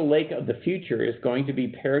 The data lake of the future is going to be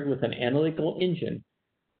paired with an analytical engine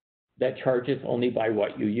that charges only by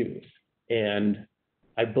what you use. And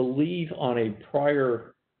I believe on a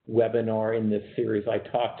prior webinar in this series, I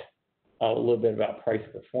talked a little bit about price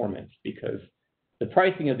performance, because the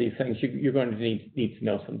pricing of these things you're going to need to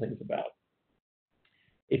know some things about.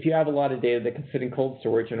 If you have a lot of data that can sit in cold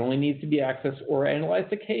storage and only needs to be accessed or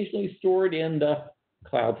analyzed occasionally, stored in the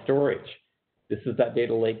cloud storage. This is that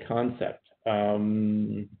data lake concept.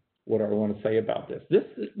 What do I want to say about this? This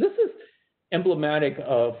is emblematic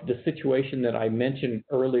of the situation that I mentioned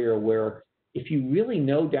earlier, where if you really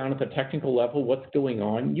know down at the technical level what's going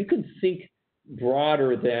on, you can think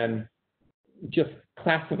broader than just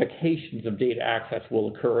classifications of data access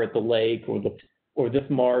will occur at the lake or this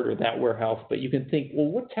mart or that warehouse, but you can think, well,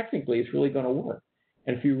 what technically is really going to work?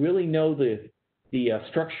 And if you really know the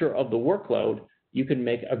structure of the workload, you can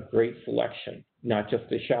make a great selection, not just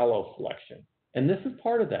a shallow selection. And this is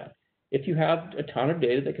part of that. If you have a ton of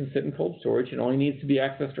data that can sit in cold storage and only needs to be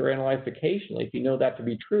accessed or analyzed occasionally, if you know that to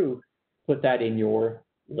be true, put that in your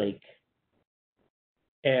lake.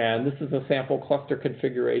 And this is a sample cluster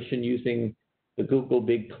configuration using the Google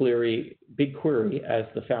BigQuery as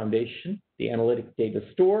the foundation, the analytic data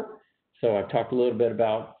store. So I've talked a little bit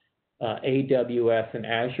about AWS and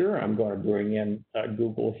Azure. I'm going to bring in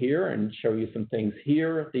Google here and show you some things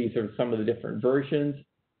here. These are some of the different versions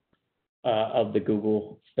of the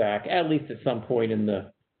Google stack, at least at some point in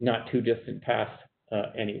the not too distant past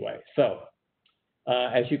anyway. So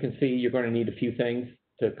as you can see, you're going to need a few things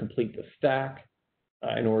to complete the stack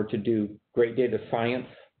in order to do great data science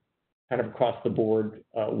kind of across the board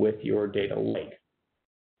with your data lake.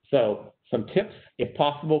 So some tips: if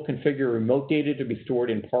possible, configure remote data to be stored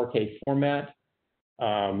in Parquet format.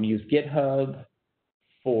 Use GitHub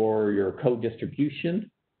for your code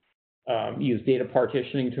distribution. Use data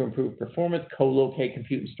partitioning to improve performance. Co-locate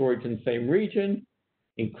compute and storage in the same region.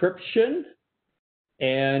 Encryption,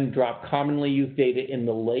 and drop commonly used data in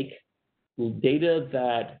the lake. Data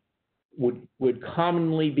that would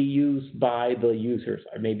commonly be used by the users.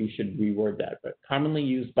 I maybe should reword that, but commonly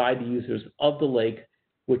used by the users of the lake,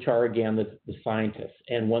 which are, again, the scientists.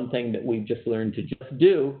 And one thing that we've just learned to just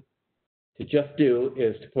do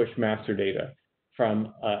is to push master data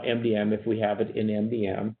from MDM, if we have it in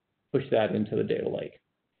MDM, push that into the data lake.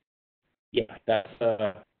 Yeah, that's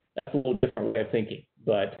a little different way of thinking.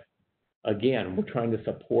 But again, we're trying to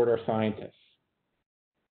support our scientists.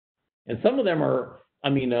 And some of them are,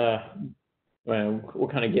 well, we're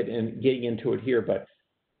kind of getting into it here, but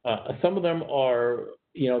some of them are,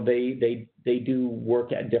 they do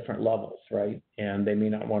work at different levels, right? And they may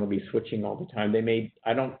not want to be switching all the time.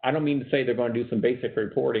 I don't mean to say they're going to do some basic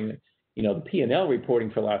reporting, the P&L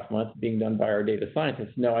reporting for last month being done by our data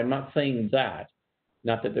scientists. No, I'm not saying that.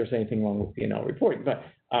 Not that there's anything wrong with P&L reporting, but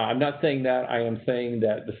I'm not saying that. I am saying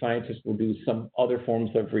that the scientists will do some other forms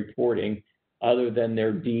of reporting other than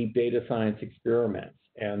their deep data science experiments.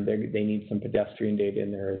 And they need some pedestrian data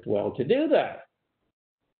in there as well to do that.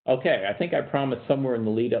 Okay, I think I promised somewhere in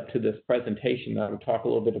the lead up to this presentation that I would talk a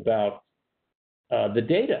little bit about the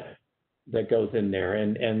data that goes in there.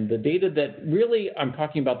 And the data that really, I'm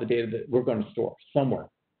talking about the data that we're going to store somewhere.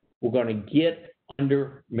 We're going to get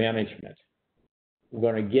under management. We're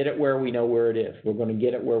going to get it where we know where it is. We're going to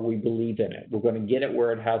get it where we believe in it. We're going to get it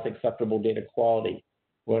where it has acceptable data quality.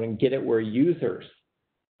 We're going to get it where users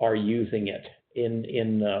are using it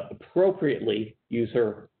in appropriately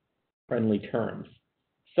user-friendly terms.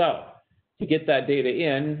 So to get that data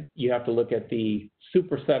in, you have to look at the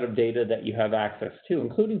superset of data that you have access to,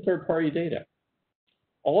 including third-party data.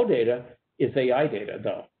 All data is AI data,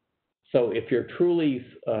 though. So if you're truly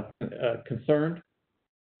concerned,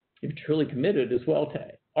 if you're truly committed as well to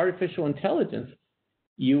artificial intelligence,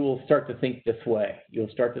 you will start to think this way.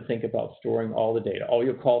 You'll start to think about storing all the data, all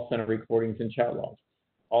your call center recordings and chat logs,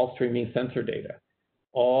 all streaming sensor data,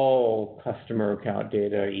 all customer account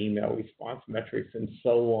data, email response metrics, and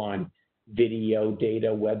so on, video data,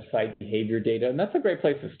 website behavior data. And that's a great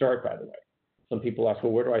place to start, by the way. Some people ask,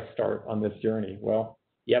 well, where do I start on this journey? Well,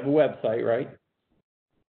 you have a website, right?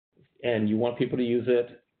 And you want people to use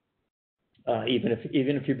it. Even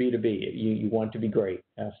if you're B2B, you want to be great.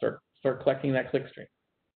 Start collecting that clickstream.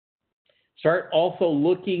 Start also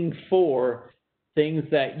looking for things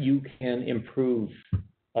that you can improve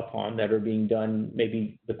upon that are being done,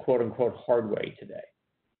 maybe the quote-unquote hard way today.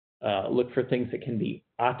 Look for things that can be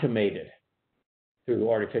automated through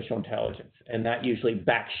artificial intelligence, and that usually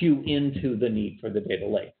backs you into the need for the data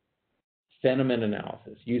lake. Sentiment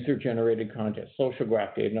analysis, user-generated content, social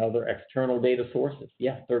graph data, and other external data sources.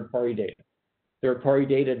 Yeah, third-party data. Third-party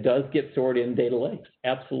data does get stored in data lakes,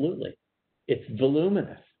 absolutely. It's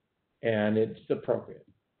voluminous, and it's appropriate.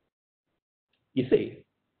 You see,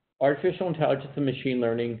 artificial intelligence and machine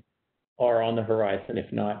learning are on the horizon,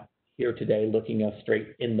 if not here today, looking us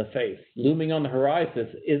straight in the face. Looming on the horizon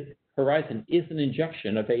is an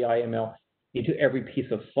injection of AI ML into every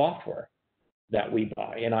piece of software that we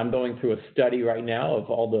buy. And I'm going through a study right now of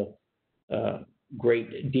all the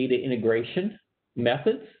great data integration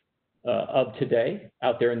methods of today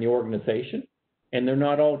out there in the organization. And they're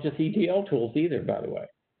not all just ETL tools either, by the way.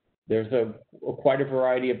 There's quite a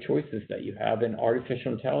variety of choices that you have, and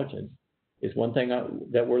artificial intelligence is one thing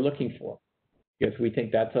that we're looking for, because we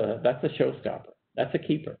think that's a showstopper. That's a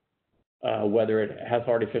keeper, whether it has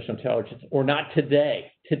artificial intelligence or not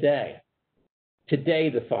today. Today,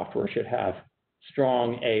 the software should have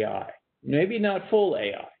strong AI. Maybe not full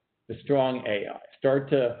AI, but strong AI. Start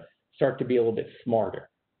to be a little bit smarter.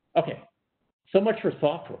 Okay, so much for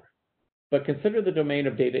software. But consider the domain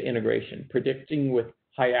of data integration, predicting with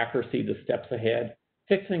high accuracy the steps ahead,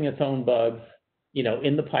 fixing its own bugs,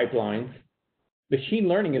 in the pipelines. Machine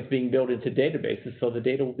learning is being built into databases, so the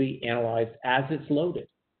data will be analyzed as it's loaded.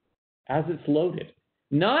 As it's loaded.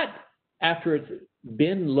 Not after it's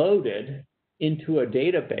been loaded into a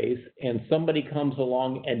database and somebody comes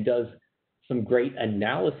along and does some great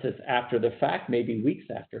analysis after the fact, maybe weeks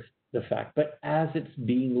after the fact, but as it's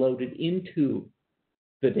being loaded into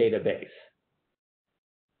the database.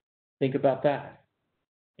 Think about that.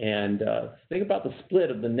 And think about the split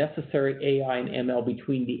of the necessary AI and ML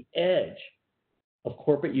between the edge of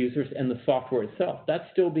corporate users and the software itself. That's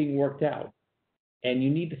still being worked out. And you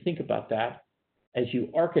need to think about that as you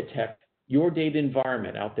architect your data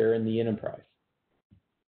environment out there in the enterprise.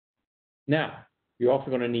 Now, you're also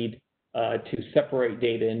going to need to separate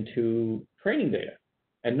data into training data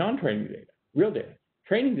and non-training data, real data.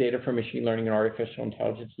 Training data for machine learning and artificial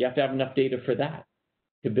intelligence, you have to have enough data for that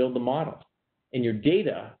to build the model. And your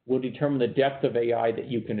data will determine the depth of AI that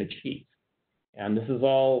you can achieve. And this is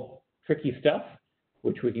all tricky stuff,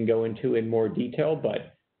 which we can go into in more detail,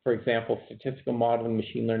 but for example, statistical modeling,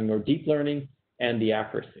 machine learning, or deep learning, and the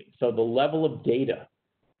accuracy. So the level of data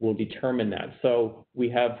will determine that. So we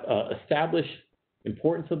have established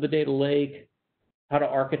importance of the data lake, how to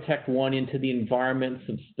architect one into the environment,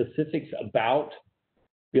 some specifics about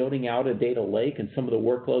building out a data lake and some of the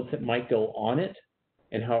workloads that might go on it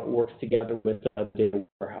and how it works together with a data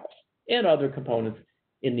warehouse and other components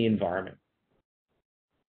in the environment.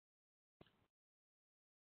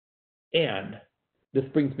 And this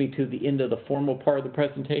brings me to the end of the formal part of the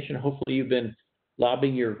presentation. Hopefully you've been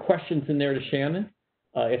lobbing your questions in there to Shannon.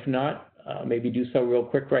 If not, maybe do so real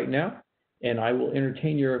quick right now. And I will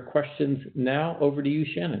entertain your questions now. Over to you,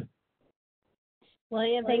 Shannon.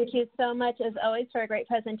 William, thank you so much, as always, for a great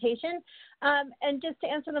presentation. And just to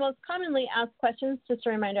answer the most commonly asked questions, just a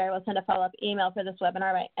reminder, I will send a follow-up email for this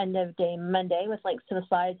webinar by end of day Monday with links to the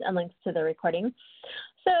slides and links to the recording.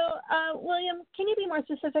 So, William, can you be more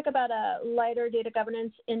specific about a lighter data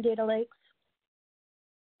governance in data lakes?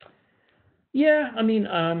 Yeah, I mean,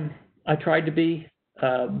 I tried to be,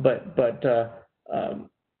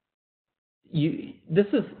 this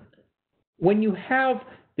is when you have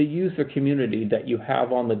the user community that you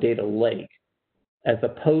have on the data lake, as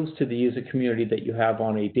opposed to the user community that you have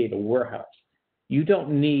on a data warehouse, you don't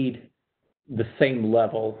need the same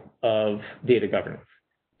level of data governance.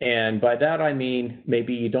 And by that I mean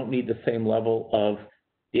maybe you don't need the same level of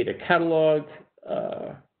data catalog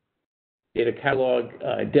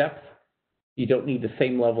depth. You don't need the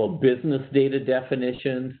same level of business data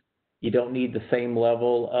definitions. You don't need the same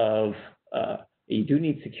level of, you do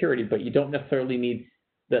need security, but you don't necessarily need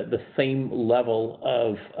the same level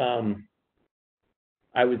of,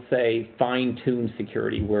 I would say, fine-tuned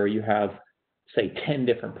security where you have, say, 10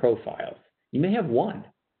 different profiles. You may have one.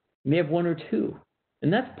 You may have one or two.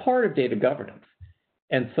 And that's part of data governance.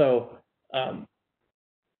 And so,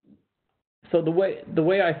 so the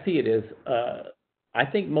way I see it is, I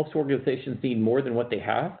think most organizations need more than what they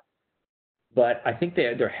have, but I think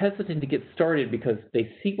they're hesitant to get started because they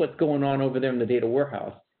see what's going on over there in the data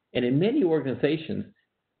warehouse. And in many organizations,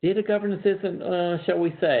 data governance isn't, shall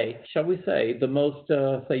we say, the most,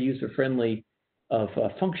 say, user-friendly of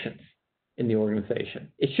functions in the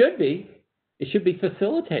organization. It should be. It should be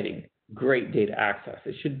facilitating great data access.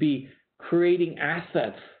 It should be creating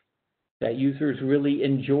assets that users really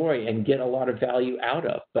enjoy and get a lot of value out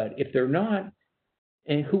of. But if they're not,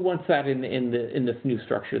 and who wants that in this new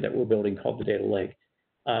structure that we're building called the data lake?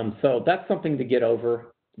 So that's something to get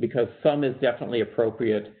over, because some is definitely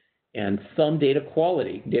appropriate, and some data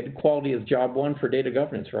quality is job one for data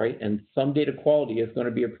governance, right? And some data quality is going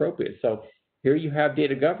to be appropriate. So here you have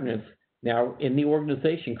data governance now in the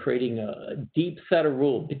organization creating a deep set of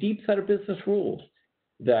rules, a deep set of business rules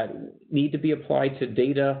that need to be applied to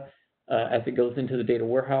data as it goes into the data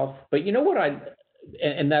warehouse. But you know what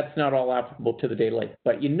and that's not all applicable to the data lake.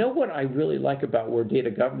 But you know what I really like about where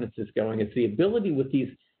data governance is going is the ability with these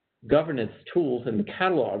governance tools and the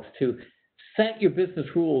catalogs to set your business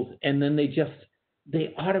rules, and then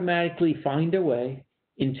they automatically find a way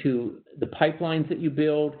into the pipelines that you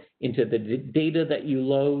build, into the data that you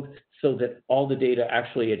load, so that all the data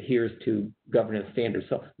actually adheres to governance standards.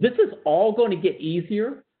 So this is all going to get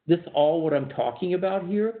easier. This is all what I'm talking about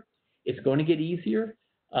here. It's going to get easier.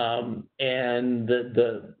 And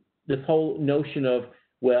this whole notion of,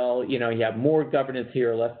 well, you have more governance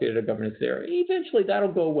here, less data governance there, eventually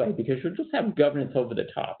that'll go away because you'll just have governance over the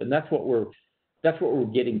top. And that's what we're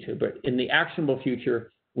getting to. But in the actionable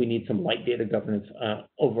future, we need some light data governance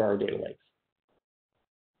over our data lakes.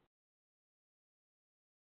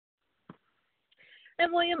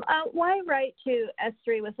 And William, why write to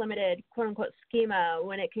S3 with limited quote-unquote schema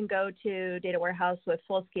when it can go to data warehouse with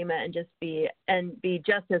full schema and be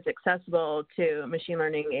just as accessible to machine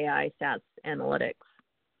learning, AI, stats, analytics?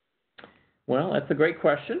 Well, that's a great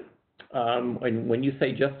question. And when you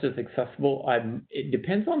say just as accessible, it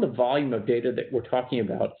depends on the volume of data that we're talking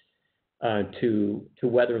about to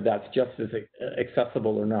whether that's just as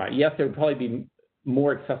accessible or not. Yes, it would probably be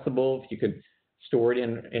more accessible if you could store it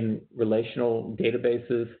in relational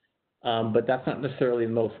databases, but that's not necessarily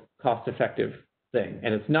the most cost-effective thing.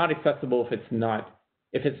 And it's not accessible if it's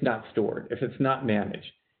not stored, if it's not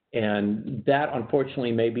managed. And that,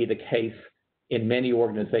 unfortunately, may be the case in many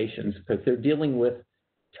organizations because they're dealing with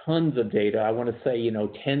tons of data. I want to say,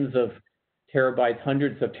 tens of terabytes,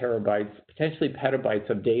 hundreds of terabytes, potentially petabytes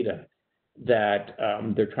of data that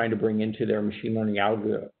they're trying to bring into their machine learning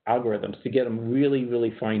algorithms to get them really,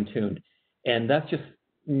 really fine-tuned. And that's just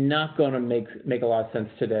not going to make a lot of sense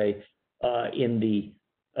today in the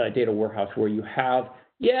data warehouse, where you have,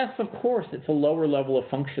 yes, of course, it's a lower level of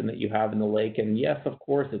function that you have in the lake. And yes, of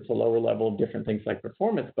course, it's a lower level of different things like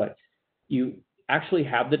performance, but you actually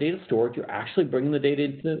have the data stored. You're actually bringing the data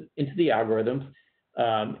into the algorithms.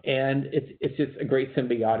 And it's just a great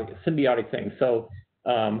symbiotic thing. So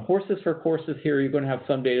horses for courses here, you're going to have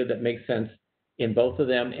some data that makes sense in both of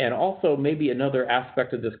them. And also maybe another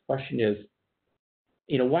aspect of this question is,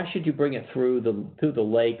 why should you bring it through the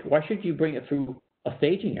lake? Why should you bring it through a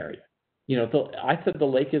staging area? I said the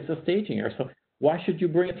lake is a staging area, so why should you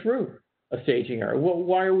bring it through a staging area? Well,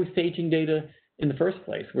 why are we staging data in the first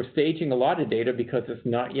place? We're staging a lot of data because it's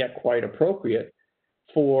not yet quite appropriate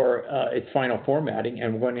for its final formatting,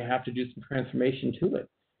 and we're going to have to do some transformation to it.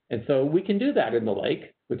 And so we can do that in the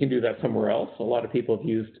lake. We can do that somewhere else. A lot of people have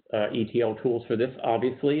used ETL tools for this,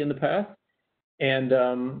 obviously, in the past. And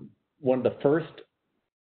one of the first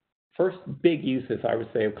big uses, I would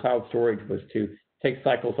say, of cloud storage was to take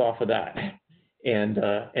cycles off of that and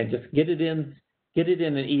just get it in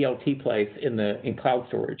an ELT place in cloud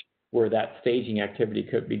storage where that staging activity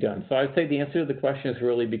could be done. So I would say the answer to the question is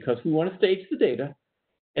really because we want to stage the data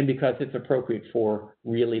and because it's appropriate for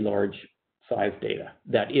really large size data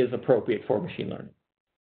that is appropriate for machine learning.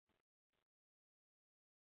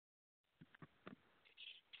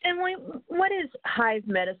 And what is Hive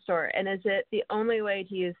Metastore, and is it the only way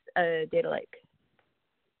to use a data lake?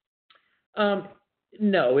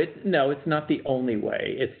 No, it's not the only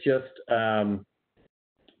way. It's just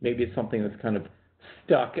maybe it's something that's kind of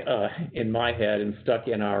stuck in my head and stuck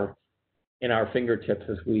in our fingertips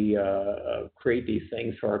as we create these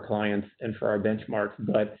things for our clients and for our benchmarks.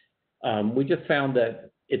 But we just found that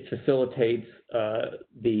it facilitates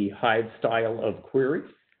the Hive style of query.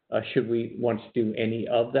 Should we want to do any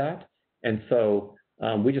of that? And so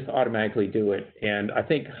we just automatically do it. And I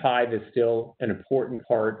think Hive is still an important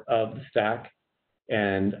part of the stack.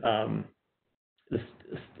 And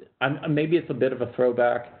maybe it's a bit of a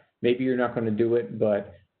throwback. Maybe you're not going to do it,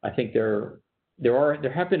 but I think there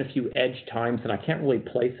have been a few edge times, and I can't really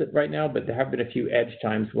place it right now, but there have been a few edge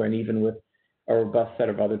times when even with a robust set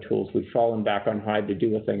of other tools, we've fallen back on Hive to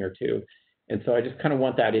do a thing or two. And so I just kind of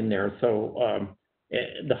want that in there. So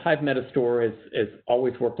the Hive Metastore is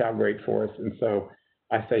always worked out great for us, and so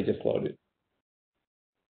I say just load it.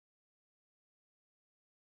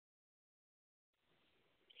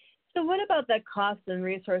 So what about the cost and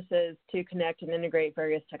resources to connect and integrate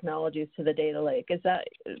various technologies to the data lake?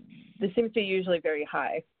 This seems to be usually very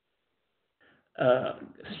high. That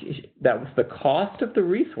was the cost of the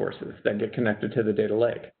resources that get connected to the data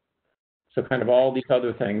lake. So kind of all these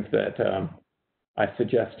other things that I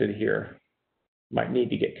suggested here might need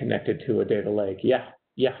to get connected to a data lake. Yeah.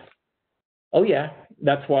 Oh yeah,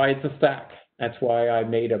 that's why it's a stack. That's why I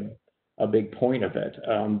made a big point of it,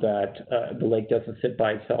 that the lake doesn't sit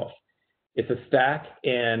by itself. It's a stack,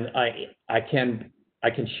 and I can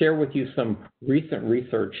share with you some recent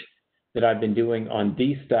research that I've been doing on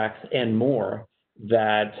these stacks and more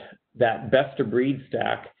that best of breed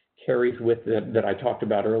stack carries with it that I talked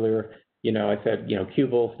about earlier. I said,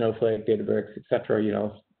 Cuval, Snowflake, Databricks, et cetera,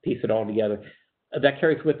 piece it all together. That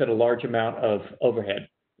carries with it a large amount of overhead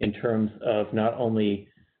in terms of not only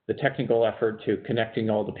the technical effort to connecting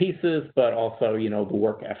all the pieces, but also, the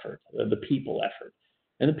work effort, the people effort.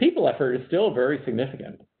 And the people effort is still very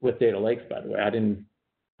significant with data lakes, by the way. I didn't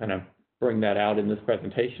kind of bring that out in this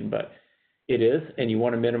presentation, but it is, and you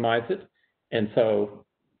want to minimize it. And so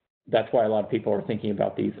that's why a lot of people are thinking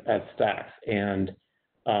about these as stacks. And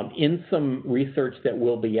in some research that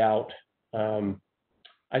will be out,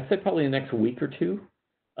 I'd say probably in the next week or two,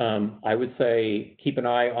 I would say keep an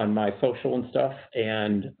eye on my social and stuff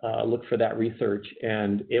and look for that research,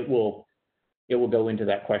 and it will go into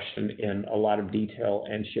that question in a lot of detail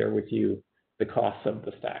and share with you the costs of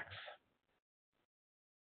the stacks.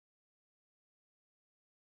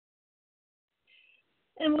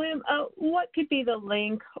 And William, what could be the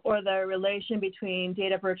link or the relation between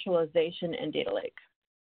data virtualization and data lake?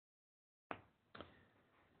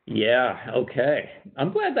 Yeah, okay.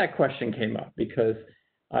 I'm glad that question came up because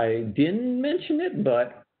I didn't mention it,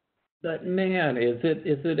 but man, is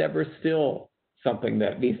it ever still something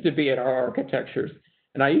that needs to be in our architectures?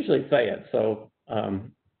 And I usually say it, so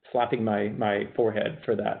slapping my forehead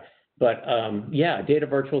for that. But yeah, data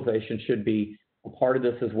virtualization should be a part of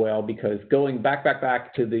this as well, because going back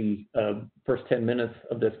to the first 10 minutes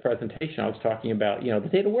of this presentation, I was talking about, the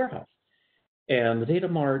data warehouse and the data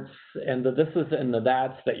marts and the thises and the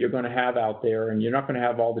that's that you're going to have out there, and you're not going to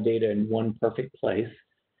have all the data in one perfect place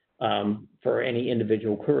for any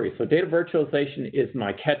individual query. So data virtualization is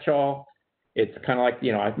my catch-all. It's kind of like,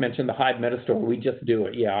 I've mentioned the Hive Metastore. We just do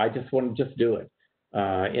it. Yeah, I just want to just do it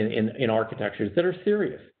in architectures that are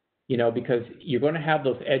serious, because you're going to have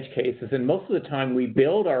those edge cases. And most of the time we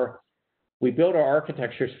build our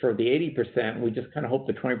architectures for the 80%. We just kind of hope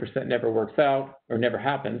the 20% never works out or never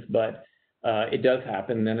happens, but it does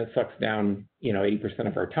happen. Then it sucks down, 80%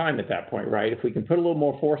 of our time at that point, right? If we can put a little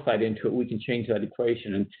more foresight into it, we can change that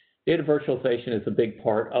equation. And data virtualization is a big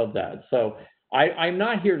part of that. So I'm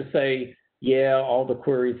not here to say, yeah, all the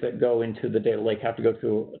queries that go into the data lake have to go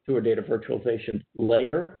through a data virtualization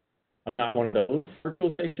layer. I'm not one of those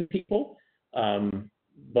virtualization people.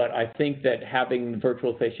 But I think that having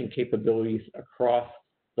virtualization capabilities across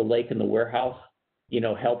the lake and the warehouse,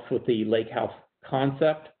 helps with the lakehouse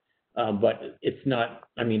concept. But it's not,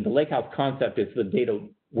 the lakehouse concept is the data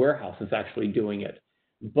warehouse is actually doing it.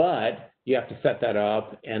 But you have to set that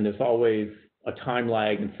up, and there's always a time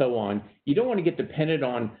lag and so on. You don't want to get dependent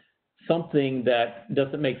on something that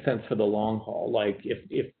doesn't make sense for the long haul. Like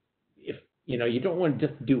if you don't want to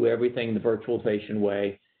just do everything the virtualization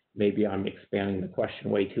way. Maybe I'm expanding the question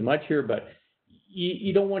way too much here, but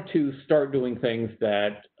you don't want to start doing things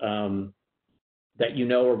that that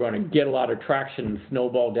are going to get a lot of traction and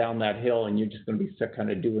snowball down that hill, and you're just going to be stuck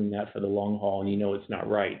kind of doing that for the long haul, and it's not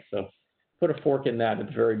right. So put a fork in that at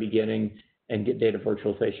the very beginning and get data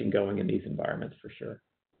virtualization going in these environments for sure.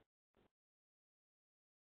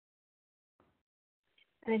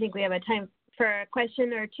 I think we have a time for a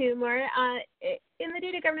question or two more. In the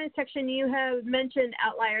data governance section, you have mentioned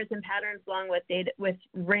outliers and patterns along with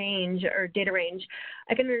range or data range.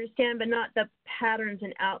 I can understand, but not the patterns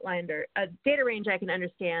and outliers. Data range I can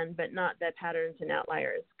understand, but not the patterns and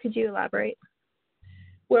outliers. Could you elaborate?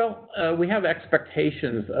 Well, we have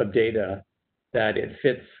expectations of data that it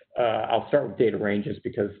fits. I'll start with data ranges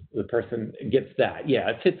because the person gets that. Yeah,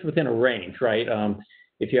 it fits within a range, right?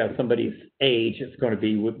 If you have somebody's age, it's going to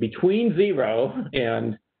be between 0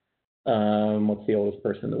 and what's the oldest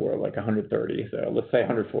person in the world, like 130. So let's say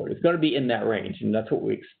 140. It's going to be in that range, and that's what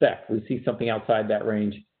we expect. We see something outside that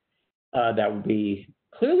range, that would be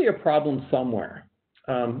clearly a problem somewhere.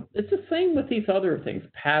 It's the same with these other things,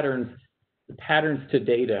 patterns to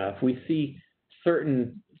data. If we see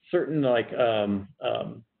certain like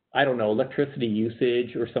I don't know, electricity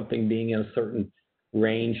usage or something being in a certain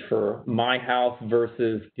range for my house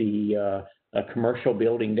versus the a commercial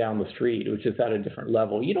building down the street, which is at a different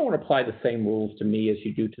level. You don't want to apply the same rules to me as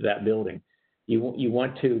you do to that building. You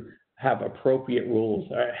want to have appropriate rules,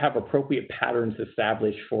 have appropriate patterns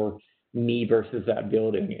established for me versus that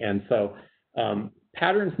building. And so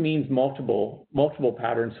patterns means multiple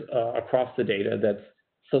patterns across the data that's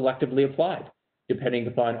selectively applied, depending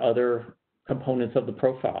upon other components of the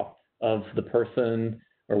profile of the person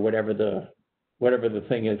or whatever the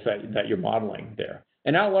thing is that you're modeling there.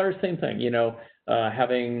 And outliers, same thing.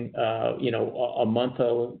 Having a month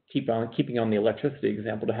of keeping on the electricity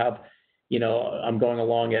example to have, I'm going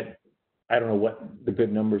along at, I don't know what the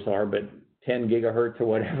good numbers are, but 10 gigahertz or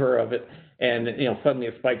whatever of it, and suddenly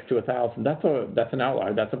it spikes to 1,000. That's an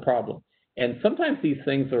outlier. That's a problem. And sometimes these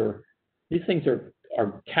things are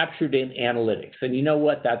captured in analytics, and you know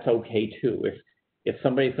what? That's okay too. If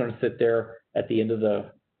somebody's going to sit there at the end of the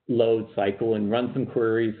load cycle and run some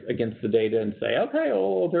queries against the data and say, okay,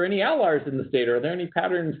 are there any outliers in this data? Are there any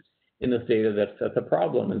patterns in this data that's a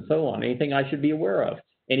problem, and so on? Anything I should be aware of?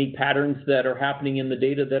 Any patterns that are happening in the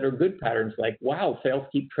data that are good patterns, like, wow, sales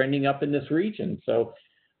keep trending up in this region, so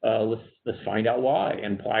let's find out why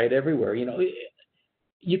and apply it everywhere.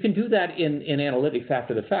 You can do that in analytics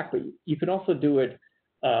after the fact, but you can also do it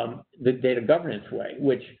the data governance way,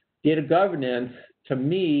 which data governance, to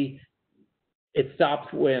me, it stops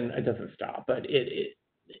when it doesn't stop, but it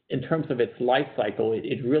in terms of its life cycle,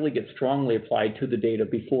 it really gets strongly applied to the data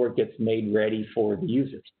before it gets made ready for the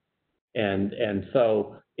users. And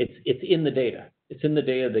so it's in the data. It's in the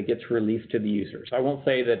data that gets released to the users. I won't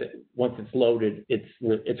say that once it's loaded,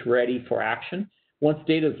 it's ready for action. Once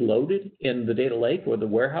data is loaded in the data lake or the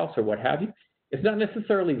warehouse or what have you, it's not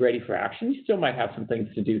necessarily ready for action. You still might have some things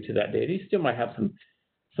to do to that data. You still might have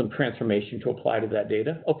some transformation to apply to that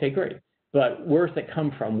data. Okay, great. But where does it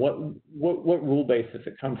come from? What rule base does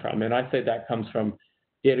it come from? And I say that comes from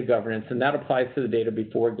data governance, and that applies to the data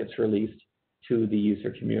before it gets released to the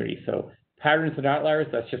user community. So patterns and outliers,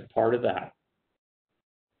 that's just part of that.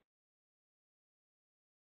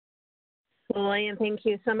 Well, William, thank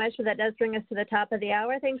you so much. That does bring us to the top of the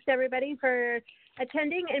hour. Thanks to everybody for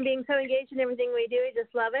attending and being so engaged in everything we do. We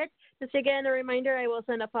just love it. Just again, a reminder, I will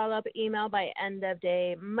send a follow-up email by end of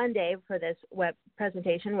day Monday for this web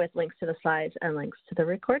presentation with links to the slides and links to the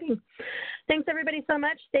recording. Thanks everybody so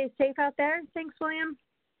much. Stay safe out there. Thanks, William.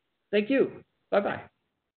 Thank you. Bye-bye.